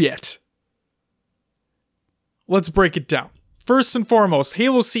 holy shit. Let's break it down. First and foremost,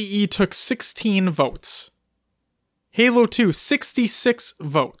 Halo CE took 16 votes. Halo 2, 66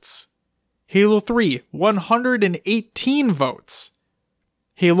 votes. Halo 3, 118 votes.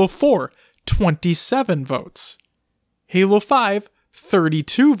 Halo 4, 27 votes. Halo 5,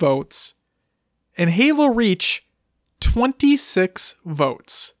 32 votes. And Halo Reach, 26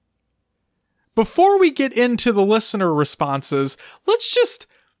 votes. Before we get into the listener responses, let's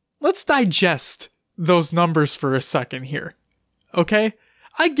let's digest those numbers for a second here. Okay?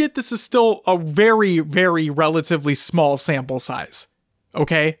 I get this is still a very, very relatively small sample size.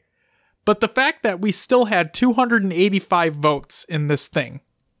 Okay? But the fact that we still had 285 votes in this thing.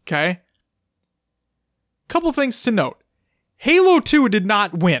 Okay? Couple things to note. Halo 2 did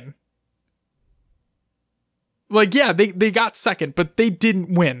not win. Like, yeah, they got second, but they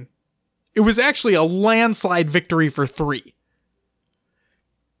didn't win. It was actually a landslide victory for 3.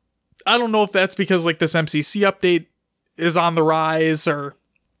 I don't know if that's because, like, this MCC update is on the rise, or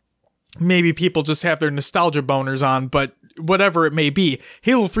maybe people just have their nostalgia boners on, but whatever it may be,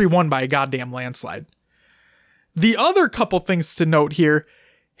 Halo 3 won by a goddamn landslide. The other couple things to note here,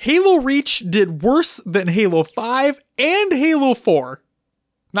 Halo Reach did worse than Halo 5 and Halo 4.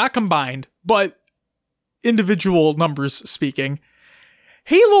 Not combined, but individual numbers speaking.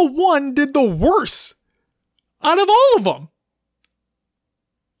 Halo 1 did the worst out of all of them.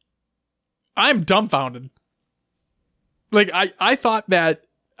 I'm dumbfounded. Like, I thought that,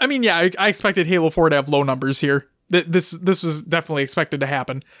 I mean, yeah, I expected Halo 4 to have low numbers here. This was definitely expected to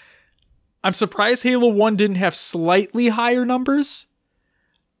happen. I'm surprised Halo 1 didn't have slightly higher numbers.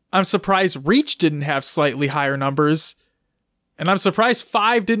 I'm surprised Reach didn't have slightly higher numbers. And I'm surprised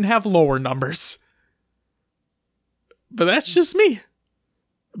 5 didn't have lower numbers. But that's just me.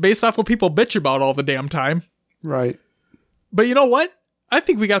 Based off what people bitch about all the damn time. Right. But you know what? I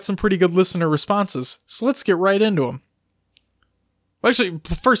think we got some pretty good listener responses. So let's get right into them. Actually,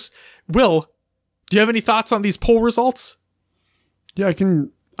 first, Will, do you have any thoughts on these poll results? Yeah,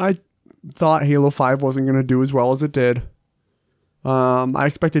 I thought Halo 5 wasn't going to do as well as it did. I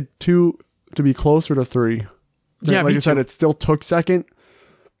expected 2 to be closer to 3. Yeah, like I said, it still took second,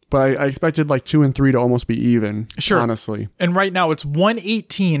 but I expected like 2 and 3 to almost be even. Sure. Honestly. And right now it's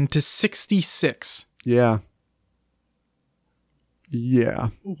 118 to 66. Yeah. Yeah.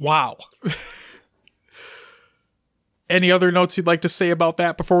 Wow. Any other notes you'd like to say about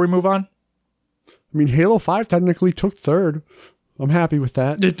that before we move on? I mean, Halo 5 technically took third. I'm happy with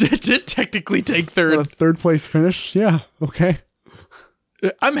that. It did technically take third. A third place finish? Yeah, okay.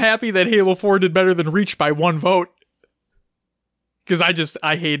 I'm happy that Halo 4 did better than Reach by 1 vote. Because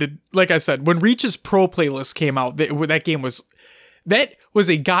I hated, like I said, when Reach's Pro playlist came out, that was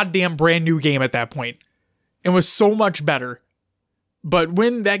a goddamn brand new game at that point. It was so much better. But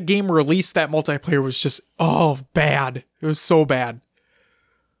when that game released, that multiplayer was just, bad. It was so bad.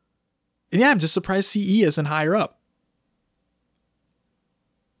 And yeah, I'm just surprised CE isn't higher up.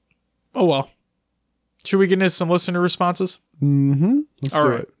 Oh well. Should we get into some listener responses? Mm-hmm. Let's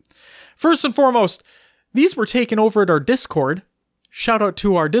do it. First and foremost, these were taken over at our Discord. Shout out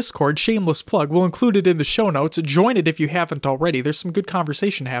to our Discord, shameless plug. We'll include it in the show notes. Join it if you haven't already. There's some good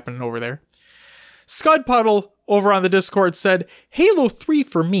conversation happening over there. Scud Puddle over on the Discord said, Halo 3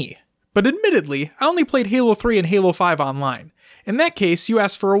 for me. But admittedly, I only played Halo 3 and Halo 5 online. In that case, you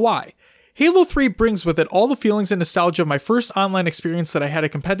asked for a why. Halo 3 brings with it all the feelings and nostalgia of my first online experience that I had a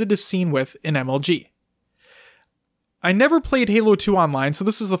competitive scene with in MLG. I never played Halo 2 online, so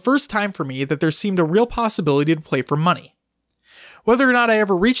this is the first time for me that there seemed a real possibility to play for money. Whether or not I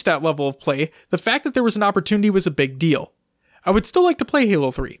ever reached that level of play, the fact that there was an opportunity was a big deal. I would still like to play Halo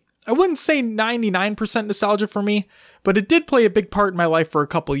 3. I wouldn't say 99% nostalgia for me, but it did play a big part in my life for a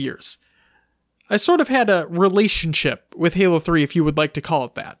couple years. I sort of had a relationship with Halo 3, if you would like to call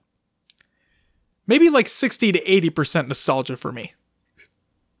it that. Maybe like 60 to 80% nostalgia for me.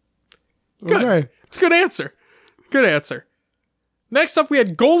 Good. Okay. It's a good answer. Good answer. Next up, we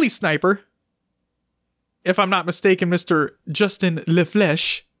had Goalie Sniper. If I'm not mistaken, Mr. Justin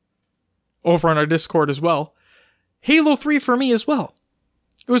LeFleche over on our Discord as well. Halo 3 for me as well.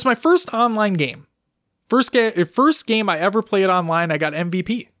 It was my first online game. First game I ever played online, I got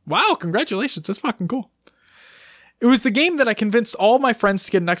MVP. Wow, congratulations. That's fucking cool. It was the game that I convinced all my friends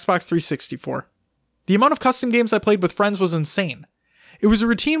to get an Xbox 360 for. The amount of custom games I played with friends was insane. It was a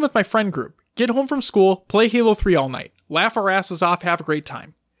routine with my friend group. Get home from school, play Halo 3 all night, laugh our asses off, have a great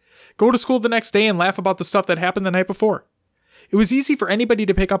time. Go to school the next day and laugh about the stuff that happened the night before. It was easy for anybody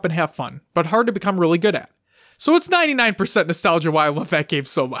to pick up and have fun, but hard to become really good at. So it's 99% nostalgia why I love that game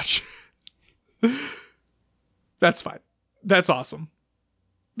so much. That's fine. That's awesome.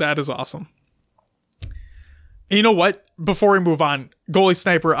 That is awesome. And you know what? Before we move on, Goalie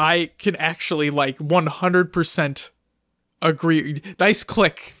Sniper, I can actually 100% agree. Nice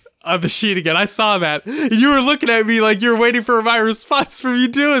click on the sheet again. I saw that. You were looking at me like you were waiting for my response from you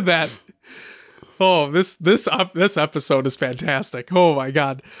doing that. Oh, this episode is fantastic. Oh my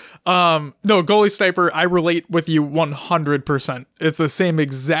god. No, Goalie Sniper, I relate with you 100%. It's the same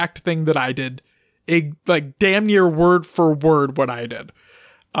exact thing that I did. Damn near word for word what I did.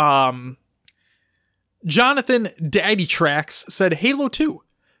 Jonathan Daddy Tracks said Halo 2.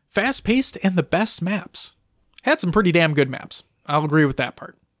 Fast-paced and the best maps. Had some pretty damn good maps. I'll agree with that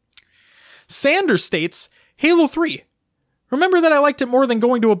part. Sanders states, Halo 3. Remember that I liked it more than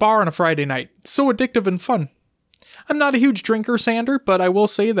going to a bar on a Friday night. It's so addictive and fun. I'm not a huge drinker, Sander, but I will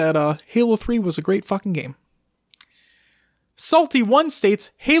say that Halo 3 was a great fucking game. Salty1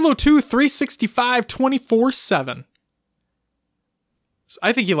 states, Halo 2 365 24/7.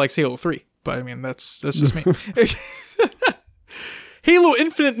 I think he likes Halo 3, but I mean, that's just me. Halo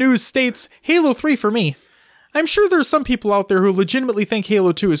Infinite News states, Halo 3 for me. I'm sure there are some people out there who legitimately think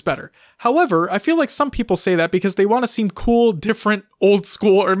Halo 2 is better. However, I feel like some people say that because they want to seem cool, different, old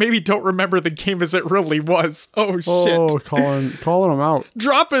school, or maybe don't remember the game as it really was. Oh, shit. Oh, calling them out.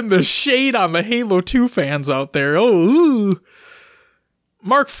 Dropping the shade on the Halo 2 fans out there. Oh, ooh.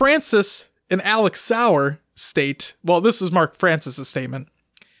 Mark Francis and Alex Sauer state, well, this is Mark Francis' statement.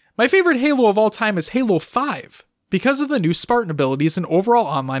 My favorite Halo of all time is Halo 5 because of the new Spartan abilities and overall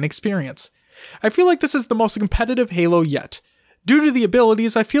online experience. I feel like this is the most competitive Halo yet. Due to the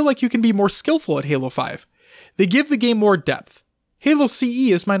abilities, I feel like you can be more skillful at Halo 5. They give the game more depth. Halo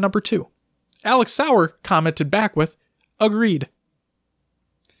CE is my number 2. Alex Sauer commented back with, agreed.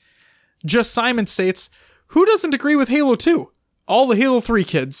 Just Simon states, who doesn't agree with Halo 2? All the Halo 3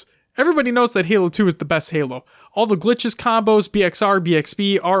 kids. Everybody knows that Halo 2 is the best Halo. All the glitches, combos, BXR,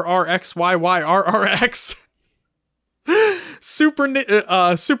 BXB, RRXYY, RRX. Super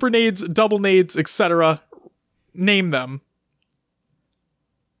nades, double nades, etc. Name them.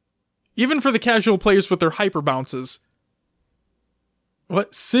 Even for the casual players with their hyper bounces.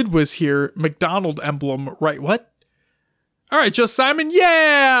 What? Sid was here. McDonald emblem. Right, what? Alright, Just Simon.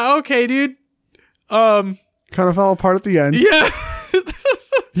 Yeah! Okay, dude. Kind of fell apart at the end. Yeah!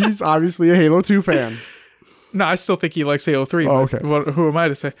 He's obviously a Halo 2 fan. No, I still think he likes Halo 3. Oh, okay. Who am I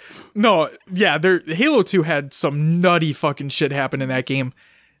to say? No, yeah, Halo 2 had some nutty fucking shit happen in that game.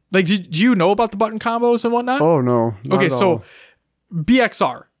 Like, did you know about the button combos and whatnot? Oh, no. Okay, so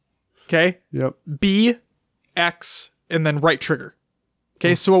BXR. Okay? Yep. B, X, and then right trigger.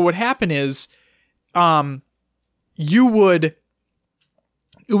 Okay, so what would happen is, it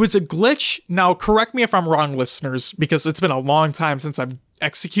was a glitch. Now, correct me if I'm wrong, listeners, because it's been a long time since I've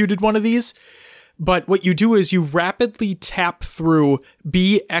executed one of these. But what you do is you rapidly tap through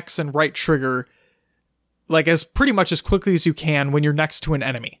B, X, and right trigger, like as pretty much as quickly as you can when you're next to an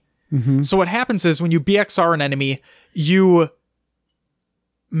enemy. Mm-hmm. So what happens is when you BXR an enemy, you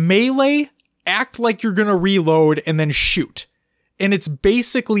melee, act like you're going to reload, and then shoot. And it's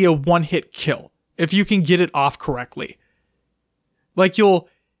basically a one-hit kill if you can get it off correctly. Like you'll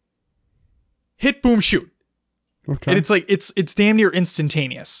hit, boom, shoot. Okay. And it's like, it's damn near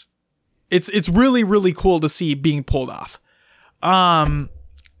instantaneous. It's really, really cool to see being pulled off. The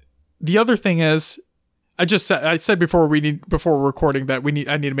other thing is, I said before we're recording that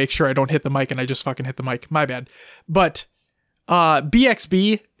I need to make sure I don't hit the mic, and I just fucking hit the mic. My bad. But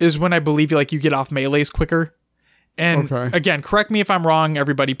BXB is when I believe you get off melees quicker. And Again, correct me if I'm wrong,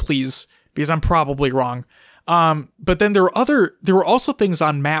 everybody, please, because I'm probably wrong. But then there were also things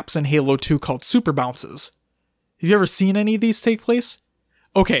on maps in Halo 2 called super bounces. Have you ever seen any of these take place?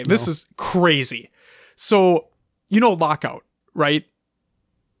 Okay, this is crazy. So, Lockout, right?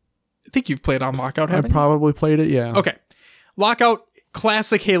 I think you've played on Lockout, haven't you? I probably played it, yeah. Okay. Lockout,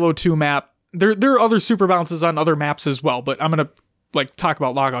 classic Halo 2 map. There are other super bounces on other maps as well, but I'm going to talk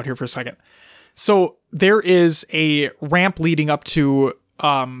about Lockout here for a second. So, there is a ramp leading up to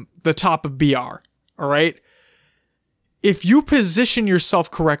the top of BR, all right? If you position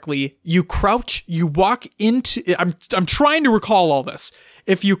yourself correctly, you crouch, you walk into... I'm trying to recall all this.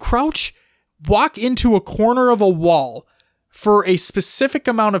 If you crouch, walk into a corner of a wall for a specific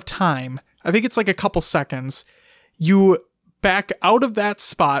amount of time, I think it's like a couple seconds, you back out of that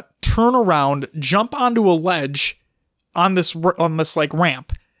spot, turn around, jump onto a ledge on this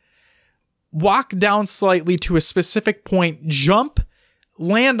ramp, walk down slightly to a specific point, jump,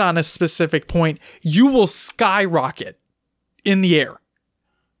 land on a specific point, you will skyrocket in the air.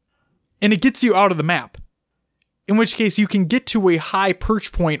 And it gets you out of the map. In which case you can get to a high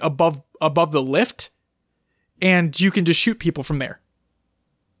perch point above the lift, and you can just shoot people from there.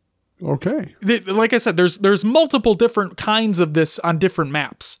 Okay. Like I said, there's multiple different kinds of this on different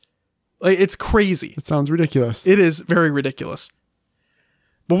maps. It's crazy. It sounds ridiculous. It is very ridiculous.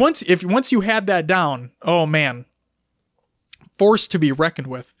 But once you had that down, oh man, force to be reckoned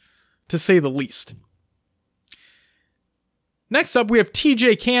with, to say the least. Next up, we have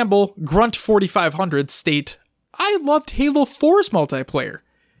TJ Campbell, Grunt 4500 state, I loved Halo 4's multiplayer.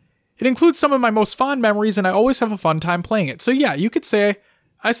 It includes some of my most fond memories, and I always have a fun time playing it. So yeah, you could say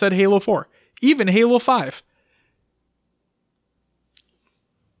I said Halo 4. Even Halo 5.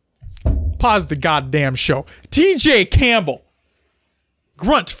 Pause the goddamn show. TJ Campbell.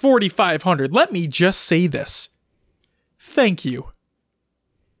 Grunt 4500. Let me just say this. Thank you.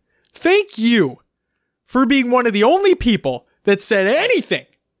 Thank you for being one of the only people that said anything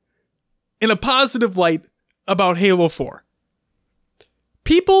in a positive light about Halo 4.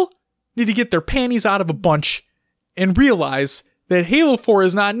 People need to get their panties out of a bunch and realize that Halo 4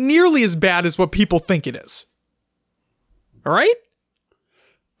 is not nearly as bad as what people think it is. All right?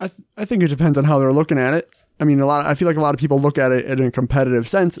 I think it depends on how they're looking at it. I mean, I feel like a lot of people look at it in a competitive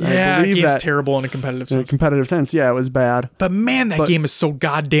sense. And yeah, I believe the game's that terrible in a competitive sense. In a competitive sense, yeah, it was bad. But man, that game is so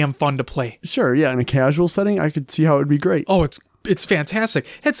goddamn fun to play. Sure, yeah, in a casual setting, I could see how it would be great. Oh, it's fantastic.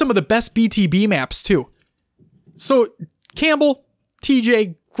 It had some of the best BTB maps too. So Campbell,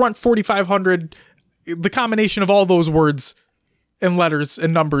 TJ, Grunt 4500, the combination of all those words and letters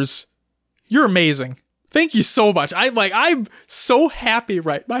and numbers, you're amazing. Thank you so much. I'm so happy,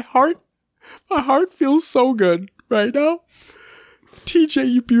 right? My heart feels so good right now. TJ,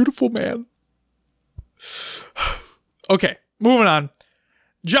 you beautiful man. Okay, moving on.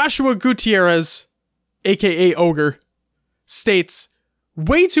 Joshua Gutierrez, aka Ogre, states,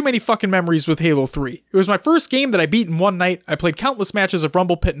 way too many fucking memories with Halo 3. It was my first game that I beat in one night. I played countless matches of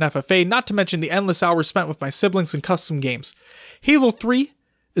Rumble Pit and FFA, not to mention the endless hours spent with my siblings in custom games. Halo 3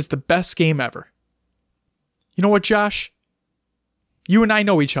 is the best game ever. You know what, Josh? You and I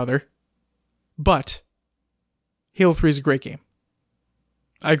know each other, but Halo 3 is a great game.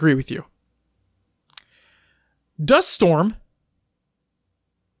 I agree with you. Duststorm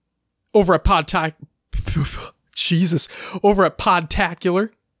over at over at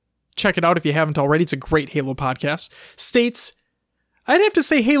Podtacular, check it out if you haven't already, it's a great Halo podcast, states, I'd have to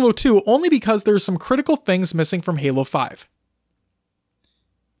say Halo 2 only because there's some critical things missing from Halo 5.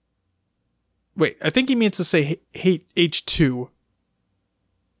 Wait, I think he means to say H2.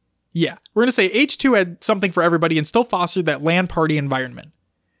 Yeah, we're going to say H2 had something for everybody and still fostered that LAN party environment,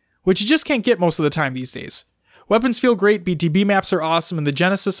 which you just can't get most of the time these days. Weapons feel great, BTB maps are awesome, and the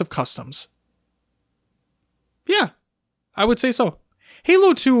genesis of customs. Yeah, I would say so.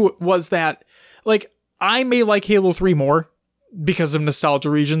 Halo 2 was that, I may like Halo 3 more because of nostalgia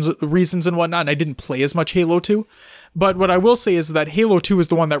reasons and whatnot, and I didn't play as much Halo 2. But what I will say is that Halo 2 is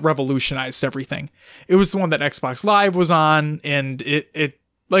the one that revolutionized everything. It was the one that Xbox Live was on, and it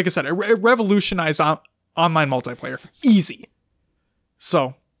like I said, it revolutionized online multiplayer. Easy.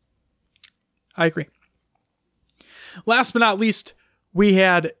 So, I agree. Last but not least, we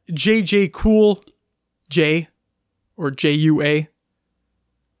had JJ Cool J, or JUA,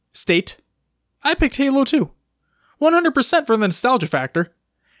 state, I picked Halo 2. 100% for the nostalgia factor.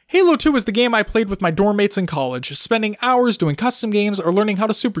 Halo 2 is the game I played with my dorm mates in college, spending hours doing custom games or learning how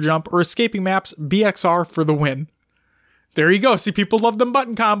to super jump or escaping maps BXR for the win. There you go. See, people love them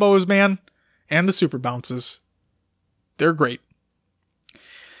button combos, man. And the super bounces. They're great.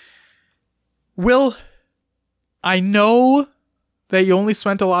 Will, I know that you only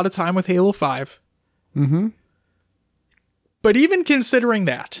spent a lot of time with Halo 5. Mm-hmm. But even considering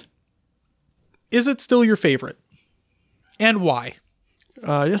that, is it still your favorite? And why?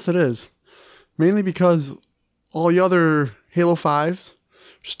 Yes, it is. Mainly because all the other Halo 5s are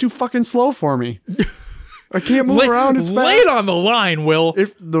just too fucking slow for me. I can't move around as fast. Lay it on the line, Will.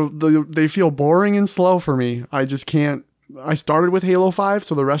 If they feel boring and slow for me, I just can't. I started with Halo 5,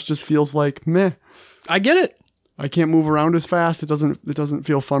 so the rest just feels like meh. I get it. I can't move around as fast. It doesn't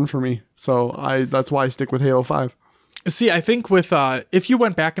feel fun for me. So that's why I stick with Halo 5. See, I think with if you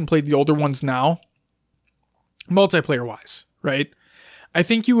went back and played the older ones now, multiplayer wise, right? I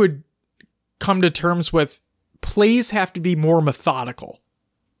think you would come to terms with plays have to be more methodical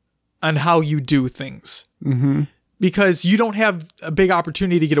on how you do things. Mm-hmm. Because you don't have a big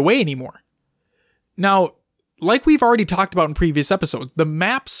opportunity to get away anymore. Now, like we've already talked about in previous episodes, the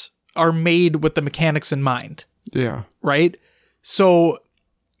maps are made with the mechanics in mind. Yeah. Right? So,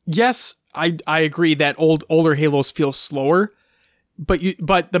 yes, I agree that older Halos feel slower,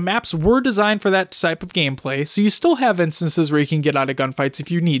 but the maps were designed for that type of gameplay, so you still have instances where you can get out of gunfights if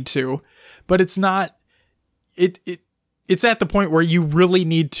you need to, but it's not it's at the point where you really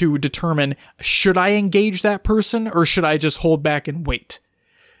need to determine, should I engage that person or should I just hold back and wait?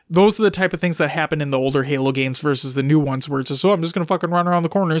 Those are the type of things that happen in the older Halo games versus the new ones where it's just, I'm just going to fucking run around the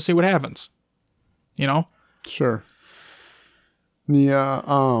corner and see what happens. You know? Sure. The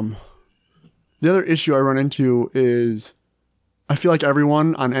other issue I run into is I feel like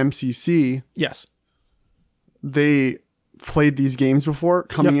everyone on MCC, yes, they played these games before,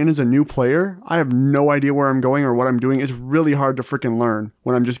 coming in as a new player, I have no idea where I'm going or what I'm doing. It's really hard to freaking learn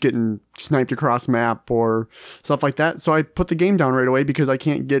when I'm just getting sniped across map or stuff like that. So I put the game down right away because I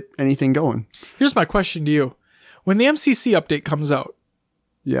can't get anything going. Here's my question to you. When the MCC update comes out,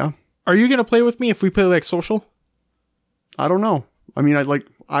 yeah, are you going to play with me if we play like social? I don't know. I mean,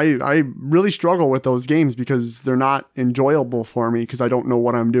 I really struggle with those games because they're not enjoyable for me because I don't know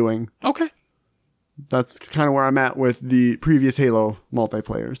what I'm doing. Okay. That's kind of where I'm at with the previous Halo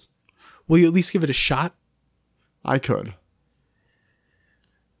multiplayers. Will you at least give it a shot? I could.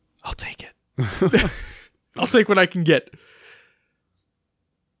 I'll take it. I'll take what I can get.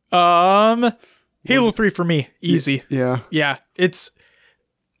 Halo 3 for me. Easy. Yeah. Yeah. It's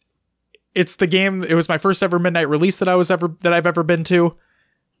the game. It was my first ever midnight release that I've ever been to.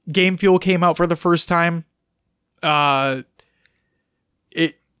 Game Fuel came out for the first time.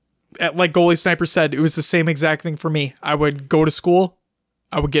 Like Goalie Sniper said, it was the same exact thing for me. I would go to school,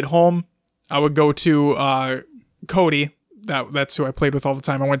 I would get home, I would go to Cody. That's who I played with all the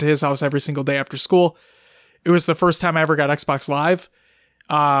time. I went to his house every single day after school. It was the first time I ever got Xbox Live.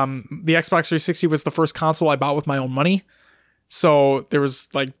 The Xbox 360 was the first console I bought with my own money. So there was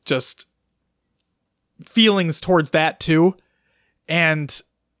like just feelings towards that too. And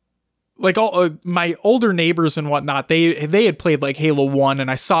like all my older neighbors and whatnot, they had played like Halo 1 and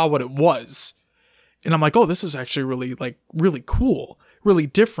I saw what it was. And I'm like, oh, this is actually really cool, really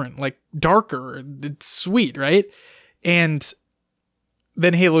different, like darker. It's sweet, right? And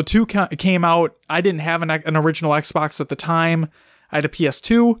then Halo 2 came out. I didn't have an original Xbox at the time. I had a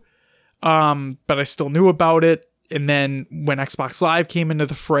PS2, but I still knew about it. And then when Xbox Live came into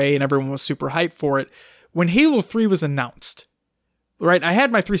the fray and everyone was super hyped for it, when Halo 3 was announced, right? I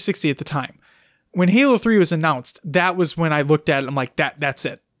had my 360 at the time. When Halo 3 was announced, that was when I looked at it. I'm like, that's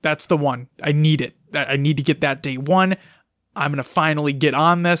it. That's the one. I need it. I need to get that day one. I'm going to finally get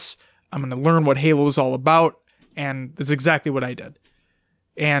on this. I'm going to learn what Halo is all about. And that's exactly what I did.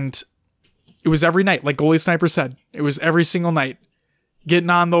 And it was every night, like Goalie Sniper said. It was every single night. Getting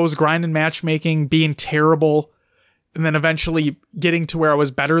on those, grinding matchmaking, being terrible, and then eventually getting to where I was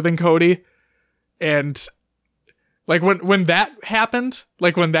better than Cody. And like when that happened,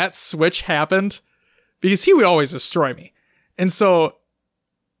 like when that switch happened, because he would always destroy me. And so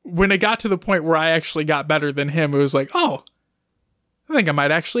when it got to the point where I actually got better than him, it was like, oh, I think I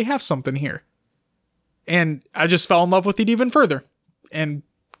might actually have something here. And I just fell in love with it even further and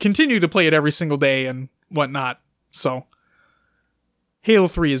continue to play it every single day and whatnot. So Halo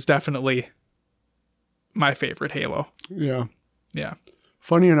 3 is definitely my favorite Halo. Yeah. Yeah.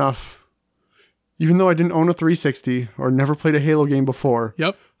 Funny enough, even though I didn't own a 360 or never played a Halo game before,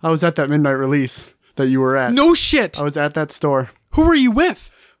 Yep. I was at that midnight release that you were at. No shit. I was at that store. Who were you with?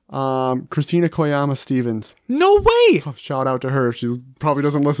 Christina Koyama Stevens. No way. Shout out to her. She probably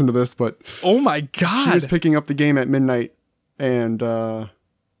doesn't listen to this, but Oh my God. she was picking up the game at midnight. And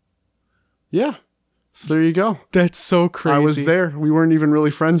yeah. So there you go. That's so crazy. I was there. We weren't even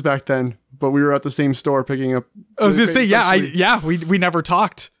really friends back then, but we were at the same store picking up. I was going to say, we never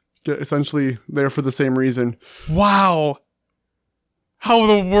talked. Essentially there for the same reason. Wow. How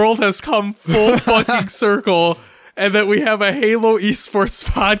the world has come full fucking circle and that we have a Halo esports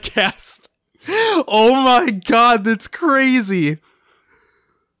podcast. Oh my God, that's crazy.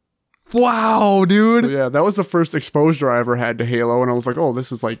 Wow, dude. So yeah, that was the first exposure I ever had to Halo, and I was like, oh,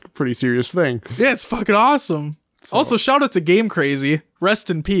 this is like a pretty serious thing. Yeah, it's fucking awesome. So. Also, shout out to Game Crazy. Rest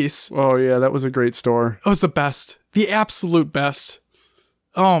in peace. Oh yeah, that was a great store. It was the best. The absolute best.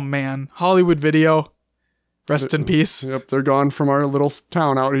 Oh man, Hollywood Video. Rest in peace. Yep, they're gone from our little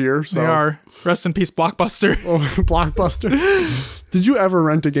town out here. So. They are. Rest in peace, Blockbuster. Oh, Blockbuster. Did you ever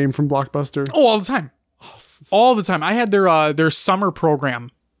rent a game from Blockbuster? Oh, all the time. All the time. I had their summer program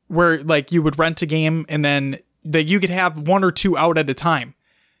where like you would rent a game and then you could have one or two out at a time.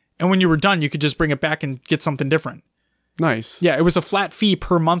 And when you were done, you could just bring it back and get something different. Nice. Yeah, it was a flat fee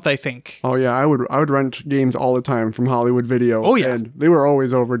per month, I think. Oh yeah, I would rent games all the time from Hollywood Video. Oh yeah, and they were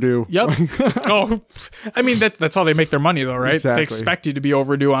always overdue. Yep. Oh, I mean that's how they make their money though, right? Exactly. They expect you to be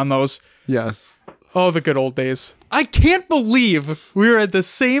overdue on those. Yes. Oh, the good old days. I can't believe we were at the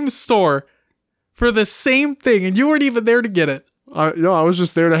same store for the same thing, and you weren't even there to get it. I was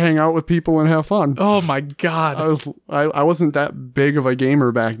just there to hang out with people and have fun. Oh my God. I wasn't that big of a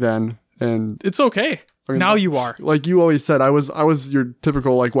gamer back then, and it's okay. I mean, now you are. Like you always said, I was your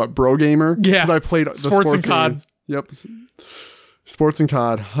typical like bro gamer. Yeah. Because I played the sports and COD. Games. Yep. Sports and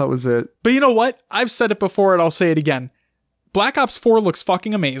COD. That was it. But you know what? I've said it before and I'll say it again. Black Ops 4 looks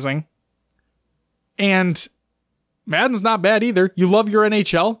fucking amazing. And Madden's not bad either. You love your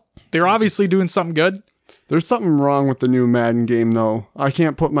NHL. They're obviously doing something good. There's something wrong with the new Madden game, though. I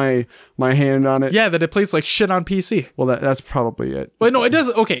can't put my hand on it. Yeah, that it plays like shit on PC. Well, that's probably it. Well, no, it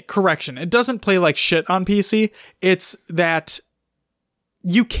doesn't. Okay, correction. It doesn't play like shit on PC. It's that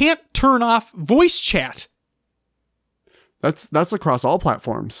you can't turn off voice chat. That's across all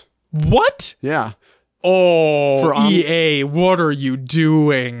platforms. What? Yeah. Oh, EA, what are you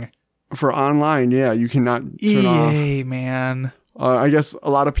doing? For online, yeah, you cannot turn off. EA, man. I guess a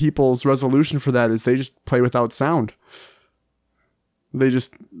lot of people's resolution for that is they just play without sound. They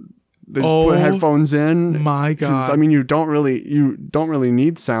just put headphones in. My God. I mean, you don't really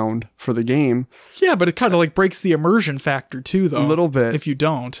need sound for the game. Yeah, but it kind of like breaks the immersion factor too, though. A little bit. If you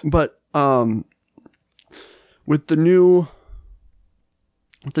don't. But with the new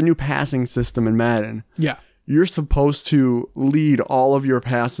passing system in Madden, yeah, you're supposed to lead all of your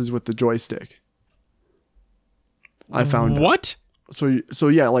passes with the joystick. I found what? So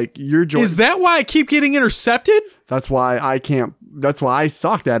yeah, like your joystick. Is that why I keep getting intercepted? That's why I can't. That's why I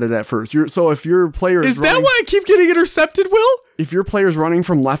sucked at it at first. If your player is that why I keep getting intercepted, Will? If your player's running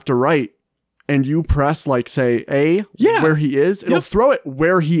from left to right, and you press like say A, where he is, it'll throw it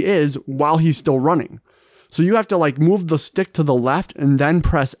where he is while he's still running. So you have to like move the stick to the left and then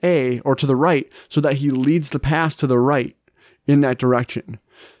press A or to the right so that he leads the pass to the right in that direction.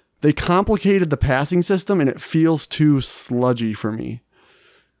 They complicated the passing system and it feels too sludgy for me.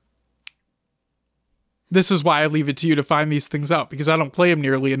 This is why I leave it to you to find these things out, because I don't play them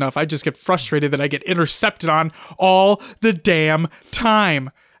nearly enough. I just get frustrated that I get intercepted on all the damn time.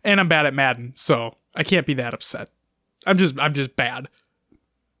 And I'm bad at Madden, so I can't be that upset. I'm just bad.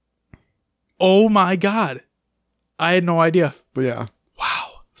 Oh my God. I had no idea. But yeah.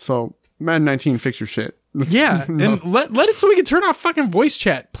 Wow. So Madden 19, fix your shit. Yeah, no. And let it so we can turn off fucking voice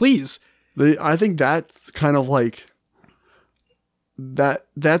chat, please. I think that's kind of like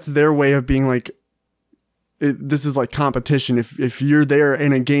that's their way of being like, this is like competition. If you're there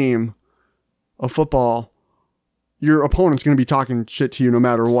in a game of football, your opponent's going to be talking shit to you no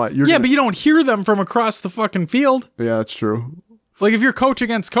matter what. But you don't hear them from across the fucking field. Yeah, that's true. Like if you're coach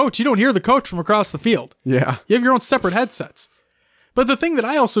against coach, you don't hear the coach from across the field. Yeah. You have your own separate headsets. But the thing that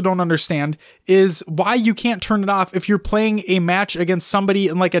I also don't understand is why you can't turn it off if you're playing a match against somebody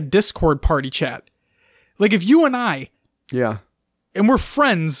in like a Discord party chat. Like if you and I, and we're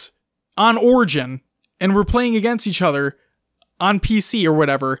friends on Origin, and we're playing against each other on PC or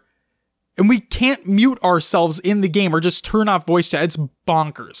whatever, and we can't mute ourselves in the game or just turn off voice chat, it's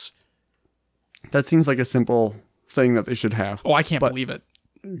bonkers. That seems like a simple thing that they should have. Oh, I can't believe it.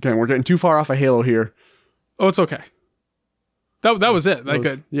 Okay, we're getting too far off of Halo here. Oh, it's okay. That was it.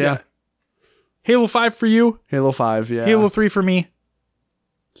 Yeah. Halo 5 for you. Halo 5, yeah. Halo 3 for me.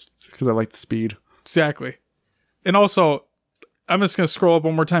 Because I like the speed. Exactly. And also, I'm just going to scroll up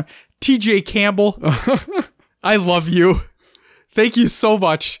one more time. TJ Campbell, I love you. Thank you so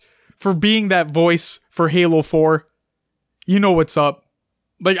much for being that voice for Halo 4. You know what's up.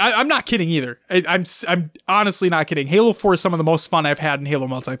 Like, I'm not kidding either. I'm honestly not kidding. Halo 4 is some of the most fun I've had in Halo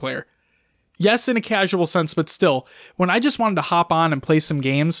multiplayer. Yes, in a casual sense, but still, when I just wanted to hop on and play some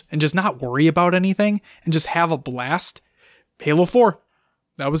games and just not worry about anything and just have a blast, Halo 4,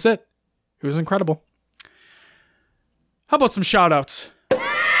 that was it. It was incredible. How about some shout-outs?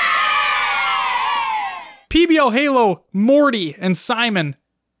 PBL Halo, Morty, and Simon.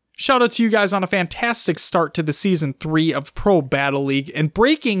 Shout out to you guys on a fantastic start to the Season 3 of Pro Battle League and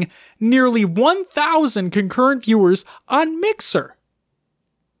breaking nearly 1,000 concurrent viewers on Mixer.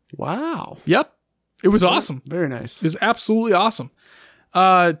 Wow. Yep. It was awesome. Very nice. It was absolutely awesome.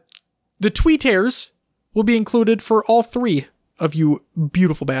 The tweeters will be included for all three of you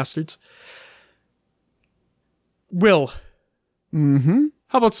beautiful bastards. Will. Mm-hmm.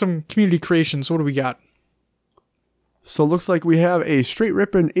 How about some community creations? What do we got? So it looks like we have a Straight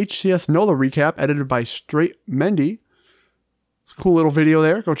Rippin' HCS NOLA recap edited by Straight Mendy. It's a cool little video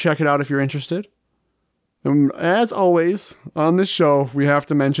there. Go check it out if you're interested. And as always, on this show, we have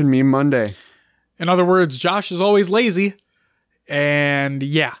to mention Meme Monday. In other words, Josh is always lazy. And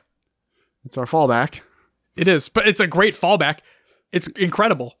yeah. It's our fallback. It is, but it's a great fallback. It's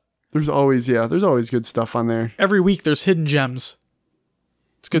incredible. There's always good stuff on there. Every week there's hidden gems.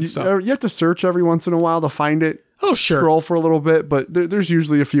 It's good stuff. You have to search every once in a while to find it. Oh, sure. Scroll for a little bit, but there's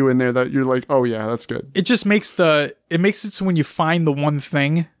usually a few in there that you're like, oh yeah, that's good. It just makes it so when you find the one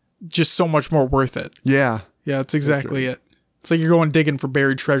thing, just so much more worth it. Yeah. Yeah, that's exactly it. It's like you're going digging for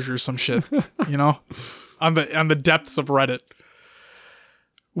buried treasure or some shit, you know? On the depths of Reddit.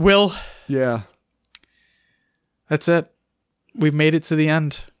 Will. Yeah. That's it. We've made it to the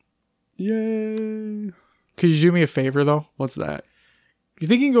end. Yay. Could you do me a favor, though? What's that? You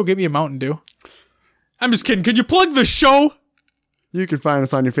think you can go get me a Mountain Dew? I'm just kidding. Could you plug the show? You can find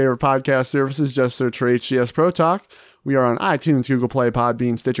us on your favorite podcast services. Just search for HCS Pro Talk. We are on iTunes, Google Play,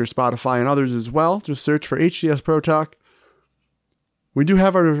 Podbean, Stitcher, Spotify, and others as well. Just search for HCS Pro Talk. We do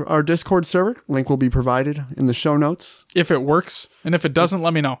have our Discord server. Link will be provided in the show notes. If it works. And if it doesn't,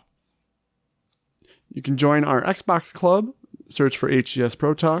 let me know. You can join our Xbox Club. Search for HCS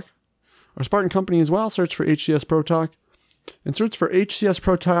Pro Talk. Our Spartan Company as well. Search for HCS Pro Talk. And search for HCS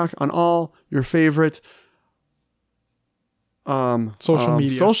Pro Talk on all your favorite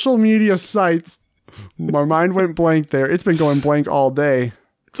social media sites. My mind went blank there. It's been going blank all day.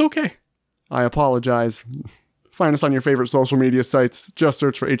 It's okay. I apologize. Find us on your favorite social media sites. Just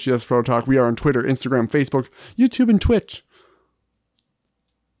search for HCS Pro Talk. We are on Twitter, Instagram, Facebook, YouTube, and Twitch.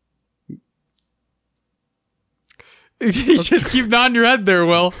 You just keep nodding your head there,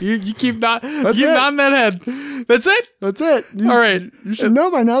 Will. You keep nodding that head. That's it? That's it. All right. You should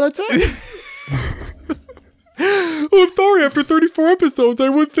know by now. That's it. Oh, I'm sorry. After 34 episodes, I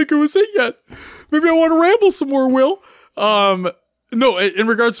wouldn't think it was it yet. Maybe I want to ramble some more, Will. No, in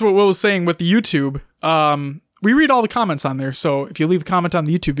regards to what Will was saying with the YouTube, we read all the comments on there. So if you leave a comment on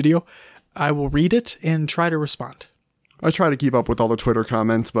the YouTube video, I will read it and try to respond. I try to keep up with all the Twitter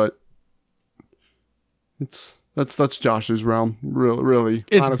comments, but that's Josh's realm. Really.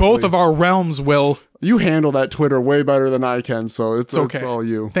 It's honestly both of our realms, Will. You handle that Twitter way better than I can, so it's okay. It's all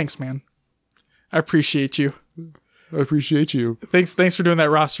you. Thanks, man. I appreciate you. I appreciate you. Thanks for doing that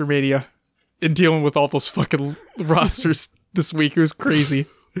roster media and dealing with all those fucking rosters this week. It was crazy.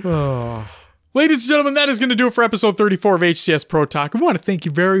 Ladies and gentlemen, that is going to do it for episode 34 of HCS Pro Talk. I want to thank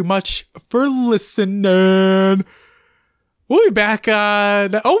you very much for listening. We'll be back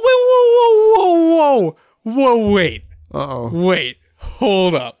on... Oh, whoa, wait. Uh-oh. Wait,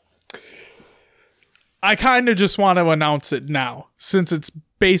 hold up. I kind of just want to announce it now, since it's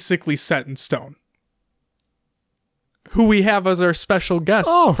basically set in stone. Who we have as our special guest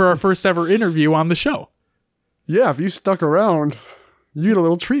for our first ever interview on the show. Yeah, if you stuck around, you get a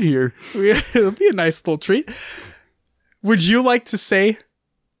little treat here. It'll be a nice little treat. Would you like to say,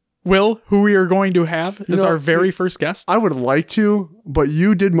 Will, who we are going to have as our very first guest? I would like to, but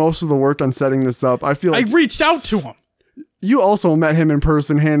you did most of the work on setting this up. I feel like I reached out to him. You also met him in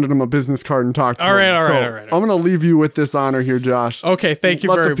person, handed him a business card, and talked to him. All right. I'm going to leave you with this honor here, Josh. Okay, thank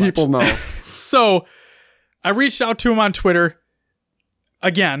you very much. Let the people know. So, I reached out to him on Twitter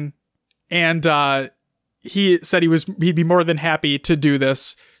again, and he said he'd be more than happy to do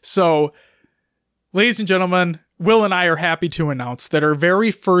this. So, ladies and gentlemen, Will and I are happy to announce that our very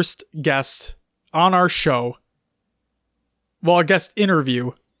first guest on our show, a guest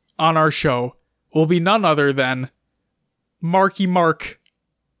interview on our show, will be none other than Marky Mark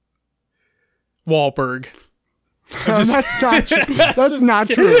Wahlberg. That's not true. That's not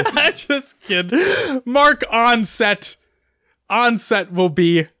true. I'm just kidding. Mark Onset will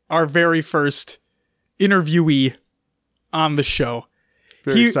be our very first interviewee on the show.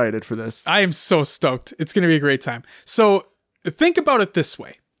 Very excited for this. I am so stoked. It's going to be a great time. So think about it this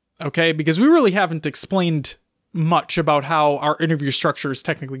way, okay? Because we really haven't explained much about how our interview structure is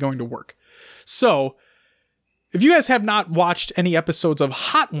technically going to work. So if you guys have not watched any episodes of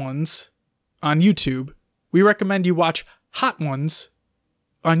Hot Ones on YouTube, we recommend you watch Hot Ones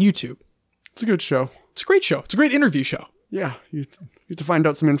on YouTube. It's a good show. It's a great show. It's a great interview show. Yeah, you get to find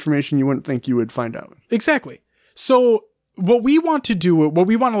out some information you wouldn't think you would find out. Exactly. So what we want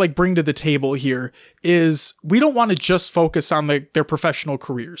to bring to the table here is we don't want to just focus on their professional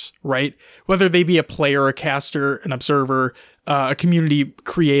careers, right? Whether they be a player, a caster, an observer, a community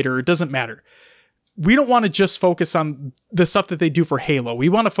creator, it doesn't matter. We don't want to just focus on the stuff that they do for Halo. We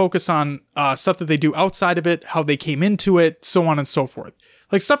want to focus on stuff that they do outside of it, how they came into it, so on and so forth.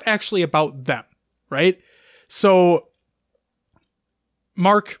 Like stuff actually about them, right? So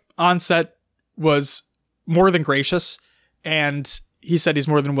Mark Onset was more than gracious, and he said he's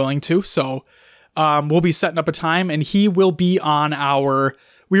more than willing to. So we'll be setting up a time, and he will be on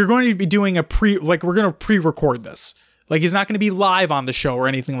we're going to be doing we're going to pre-record this. Like, he's not going to be live on the show or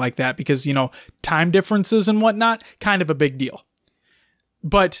anything like that because, time differences and whatnot, kind of a big deal.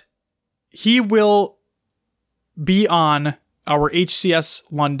 But he will be on our HCS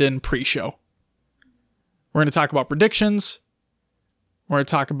London pre-show. We're going to talk about predictions. We're going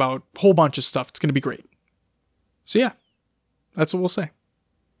to talk about a whole bunch of stuff. It's going to be great. So, yeah, that's what we'll say.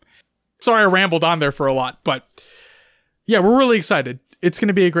 Sorry I rambled on there for a lot, but yeah, we're really excited. It's going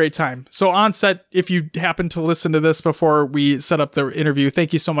to be a great time. So Onset, if you happen to listen to this before we set up the interview,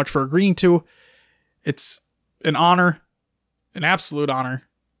 thank you so much for agreeing to. It's an honor, an absolute honor.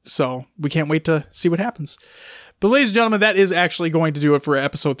 So we can't wait to see what happens. But ladies and gentlemen, that is actually going to do it for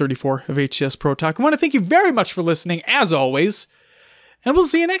episode 34 of HCS Pro Talk. I want to thank you very much for listening, as always. And we'll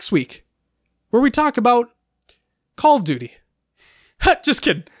see you next week, where we talk about Call of Duty. Just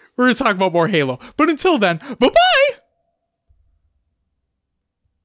kidding. We're going to talk about more Halo. But until then, bye-bye!